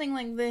seen something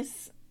like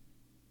this.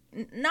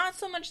 Not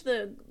so much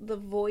the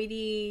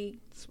voidy,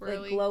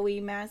 Swirly. like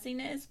glowy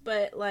massiness,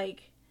 but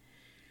like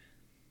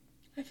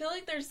I feel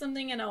like there's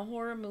something in a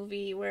horror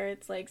movie where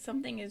it's like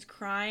something is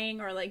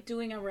crying or like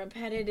doing a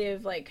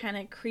repetitive, like kind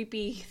of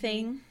creepy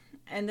thing,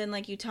 and then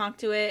like you talk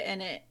to it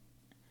and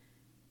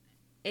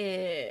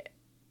it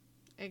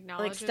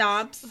Acknowledges. like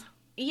stops.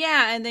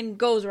 Yeah, and then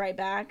goes right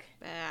back.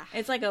 Ah,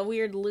 It's like a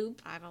weird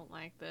loop. I don't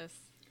like this.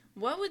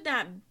 What would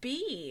that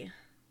be?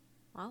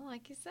 Well,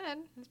 like you said,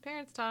 his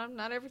parents taught him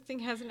not everything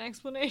has an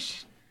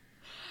explanation.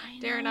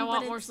 know, Darren, I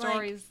want but more it's like-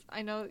 stories.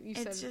 I know you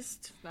said It's it's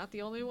just... not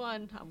the only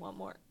one. I want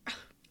more.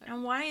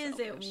 And why is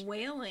Selfish. it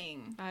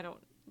wailing? I don't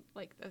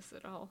like this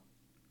at all.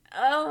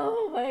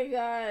 Oh my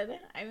god.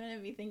 I'm gonna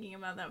be thinking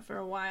about that for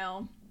a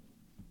while.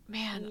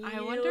 Man, I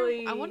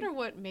Really? wonder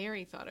what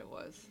Mary thought it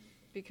was.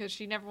 Because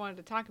she never wanted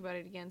to talk about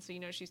it again, so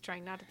she's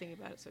trying not to think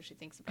about it, so she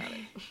thinks about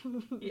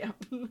it. Yep,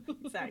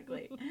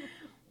 exactly.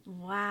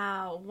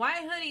 Wow.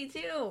 Why hoodie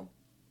too?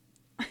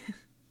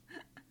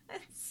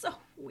 That's so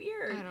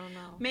weird. I don't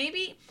know.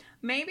 Maybe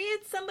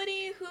it's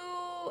somebody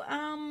who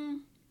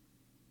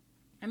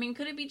I mean,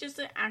 could it be just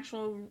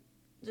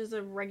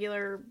a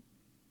regular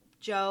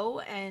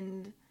Joe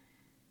and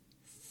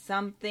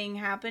something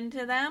happened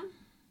to them?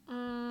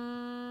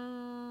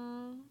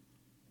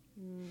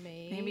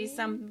 Maybe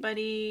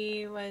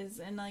somebody was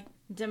in like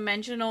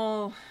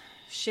dimensional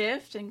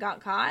shift and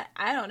got caught.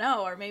 I don't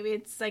know. Or maybe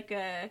it's like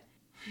a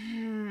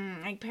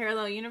like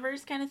parallel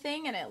universe kind of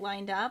thing and it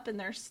lined up and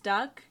they're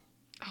stuck.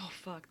 Oh,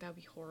 fuck. That would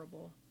be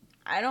horrible.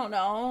 I don't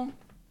know.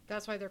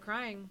 That's why they're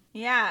crying.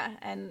 Yeah.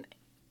 And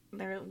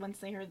once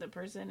they heard the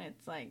person,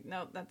 it's like,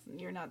 nope,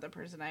 you're not the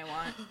person I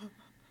want.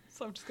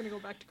 So I'm just going to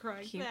go back to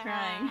crying. Keep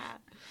crying.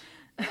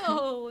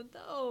 No,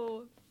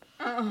 no.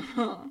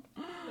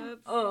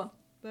 Oh.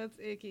 That's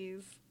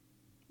ickies.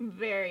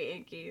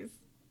 Very ickies.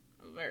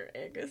 Very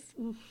ickies.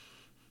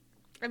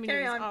 I mean,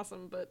 Carry it was on.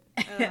 awesome, but...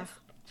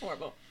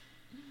 Horrible.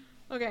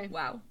 Okay.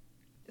 Wow.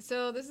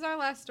 So this is our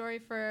last story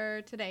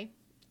for today.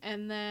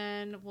 And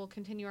then we'll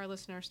continue our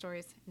listener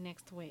stories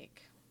next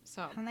week.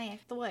 So...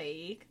 Next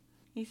week.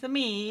 It's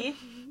me.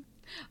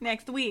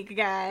 Next week,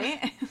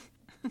 guy.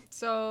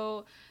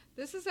 So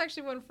this is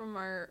actually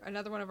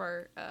another one of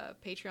our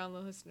Patreon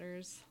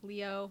listeners,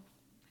 Leo.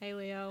 Hey,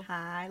 Leo.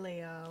 Hi,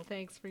 Leo.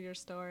 Thanks for your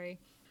story.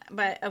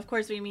 But, of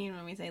course, we mean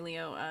when we say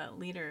Leo,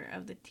 leader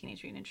of the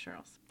Teenage Mutant Ninja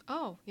Turtles.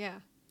 Oh, yeah.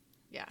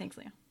 Yeah. Thanks,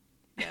 Leo.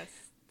 Yes.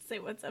 Say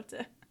what's up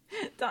to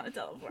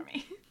Donatello for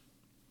me.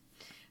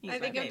 I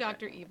think of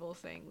Dr. Evil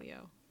saying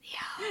Leo.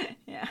 Leo.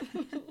 Yeah.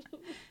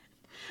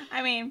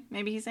 I mean,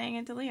 maybe he's saying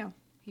it to Leo.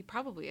 He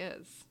probably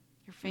is.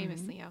 You're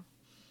famous, Leo.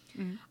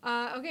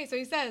 Mm-hmm. Okay, so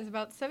he says,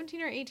 about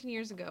 17 or 18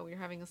 years ago, we were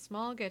having a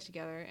small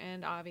get-together,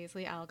 and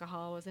obviously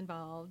alcohol was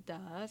involved,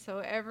 duh.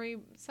 So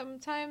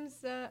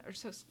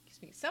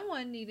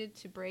someone needed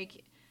to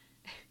break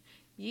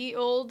ye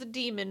old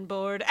demon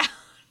board out.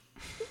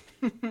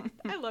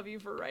 I love you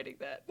for writing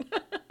that.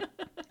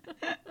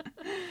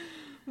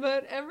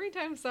 But every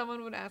time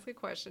someone would ask a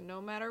question,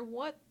 no matter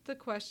what the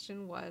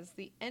question was,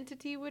 the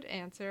entity would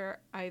answer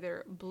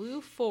either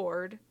Blue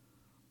Ford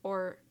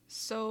or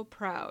So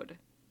Proud.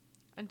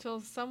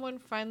 Until someone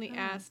finally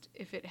asked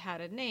if it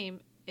had a name,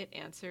 it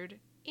answered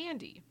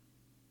Andy.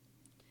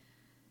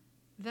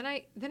 Then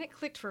it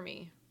clicked for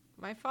me.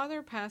 My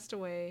father passed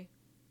away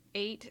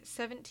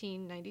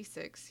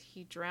 8/17/96.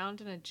 He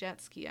drowned in a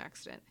jet ski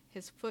accident.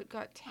 His foot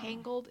got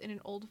tangled in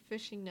an old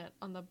fishing net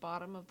on the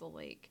bottom of the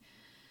lake.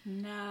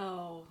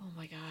 No. Oh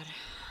my god.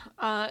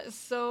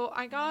 So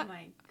I got... Oh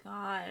my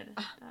god.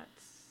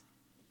 That's...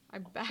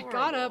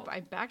 got up, I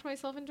backed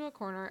myself into a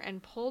corner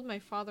and pulled my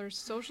father's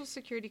social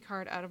security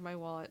card out of my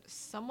wallet.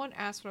 Someone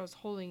asked what I was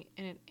holding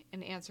and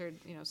answered,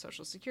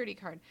 social security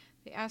card.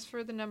 They asked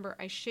for the number.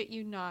 I shit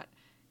you not.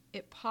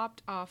 It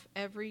popped off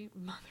every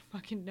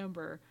motherfucking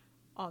number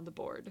on the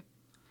board.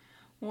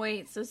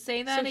 Wait, so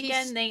say that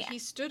again. He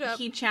stood up.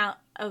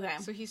 Okay.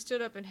 So he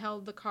stood up and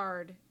held the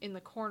card in the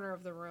corner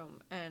of the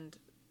room, and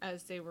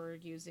as they were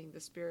using the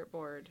spirit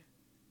board...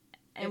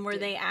 And were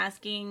they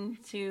asking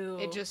to...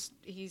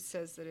 he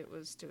says that it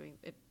was doing...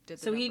 It did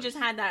the So numbers. he just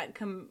had that...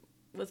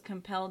 was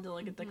compelled to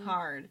look at the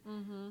card.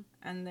 Mm-hmm.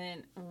 And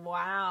then...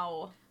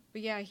 Wow.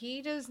 But yeah,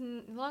 he does...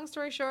 Long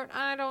story short,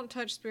 I don't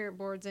touch spirit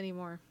boards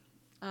anymore.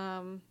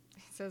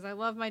 He says, I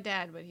love my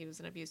dad, but he was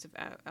an abusive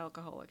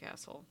alcoholic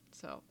asshole.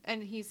 So,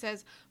 and he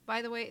says,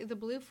 by the way, the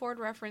Blue Ford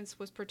reference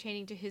was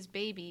pertaining to his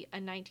baby, a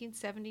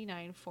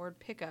 1979 Ford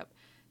pickup.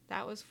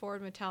 That was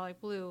Ford metallic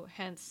blue,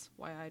 hence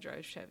why I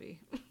drive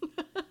Chevy.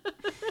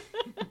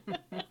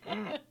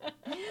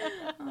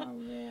 Oh,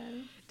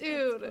 man.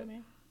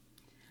 Dude.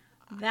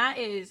 That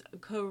is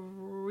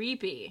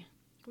creepy.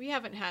 We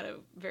haven't had a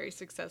very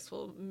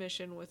successful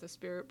mission with a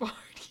spirit board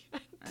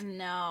yet.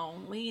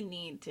 No, we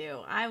need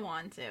to. I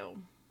want to.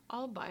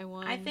 I'll buy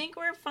one. I think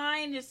we're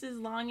fine just as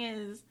long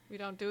as... we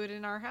don't do it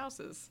in our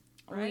houses.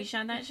 Right? We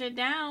shut that shit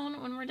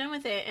down when we're done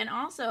with it. And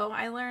also,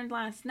 I learned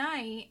last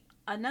night,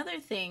 another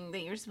thing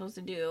that you're supposed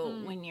to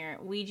do when you're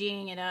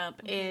Ouijaing it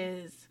up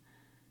is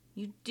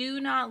you do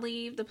not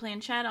leave the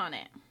planchette on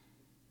it.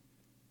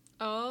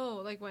 Oh,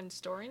 like when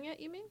storing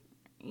it, you mean?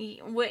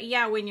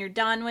 Yeah, when you're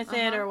done with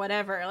it or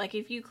whatever. Like,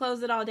 if you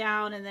close it all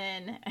down and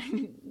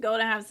then go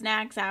to have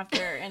snacks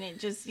after and it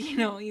just,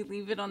 you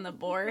leave it on the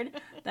board,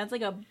 that's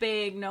like a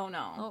big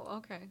no-no. Oh,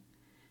 okay.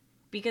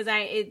 Because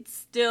it's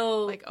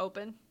still... like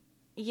open?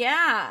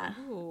 Yeah.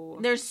 Ooh.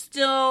 There's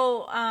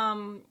still...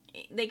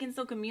 they can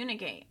still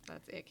communicate.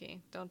 That's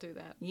icky. Don't do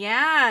that.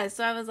 Yeah.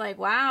 So I was like,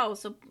 wow.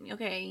 So,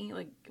 okay,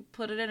 like,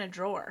 put it in a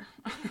drawer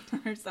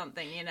or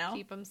something,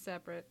 Keep them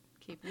separate.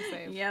 Keep them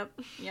safe.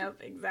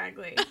 Yep,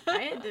 exactly.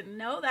 I didn't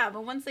know that,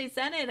 but once they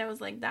said it, I was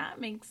like, that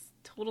makes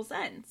total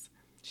sense.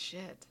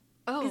 Shit.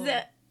 Oh.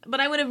 But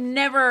I would have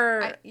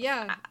never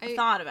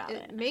thought about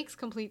it. It makes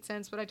complete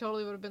sense, but I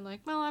totally would have been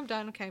like, well, I'm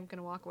done. Okay, I'm going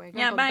to walk away. Go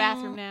to the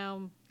bathroom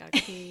now. Got a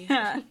key.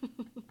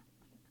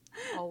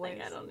 Always.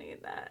 Like, I don't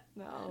need that.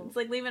 No. It's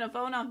like leaving a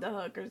phone off the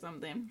hook or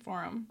something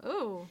for them.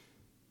 Ooh.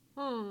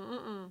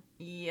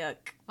 Yuck.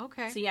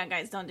 Okay. So yeah,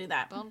 guys, don't do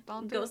that.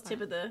 Don't do Ghost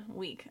tip of the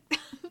week.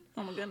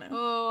 Oh my goodness.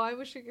 Oh, I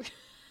wish I could.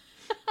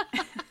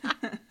 Wish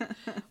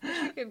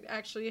I could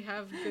actually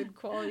have good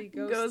quality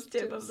ghost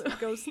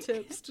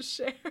tips to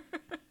share.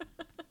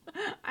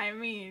 I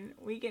mean,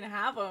 we can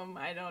have them.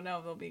 I don't know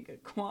if they'll be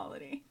good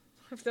quality.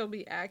 If they'll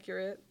be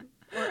accurate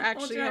or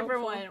actually we'll try for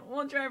one.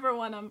 We'll try for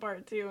one on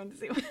part 2 and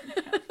see what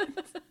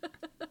happens.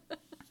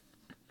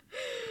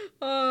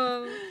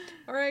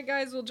 All right,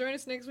 guys, well, join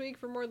us next week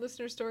for more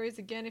listener stories.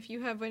 Again, if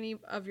you have any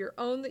of your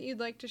own that you'd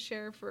like to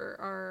share for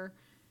our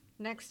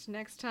next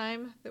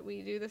time that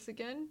we do this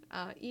again,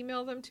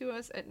 email them to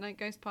us at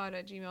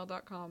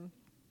nightgeistpod@gmail.com.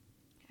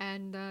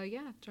 And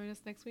join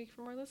us next week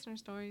for more listener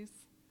stories.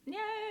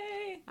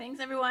 Yay! Thanks,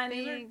 everyone.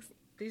 Thanks.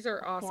 These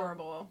are awesome.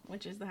 Horrible,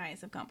 which is the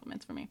highest of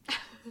compliments for me.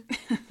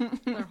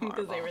 They're horrible.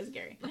 Because they were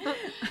scary.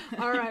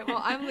 All right,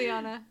 well, I'm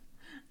Liana.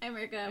 I'm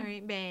Erica. All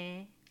right,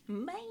 bye.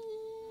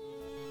 Bye.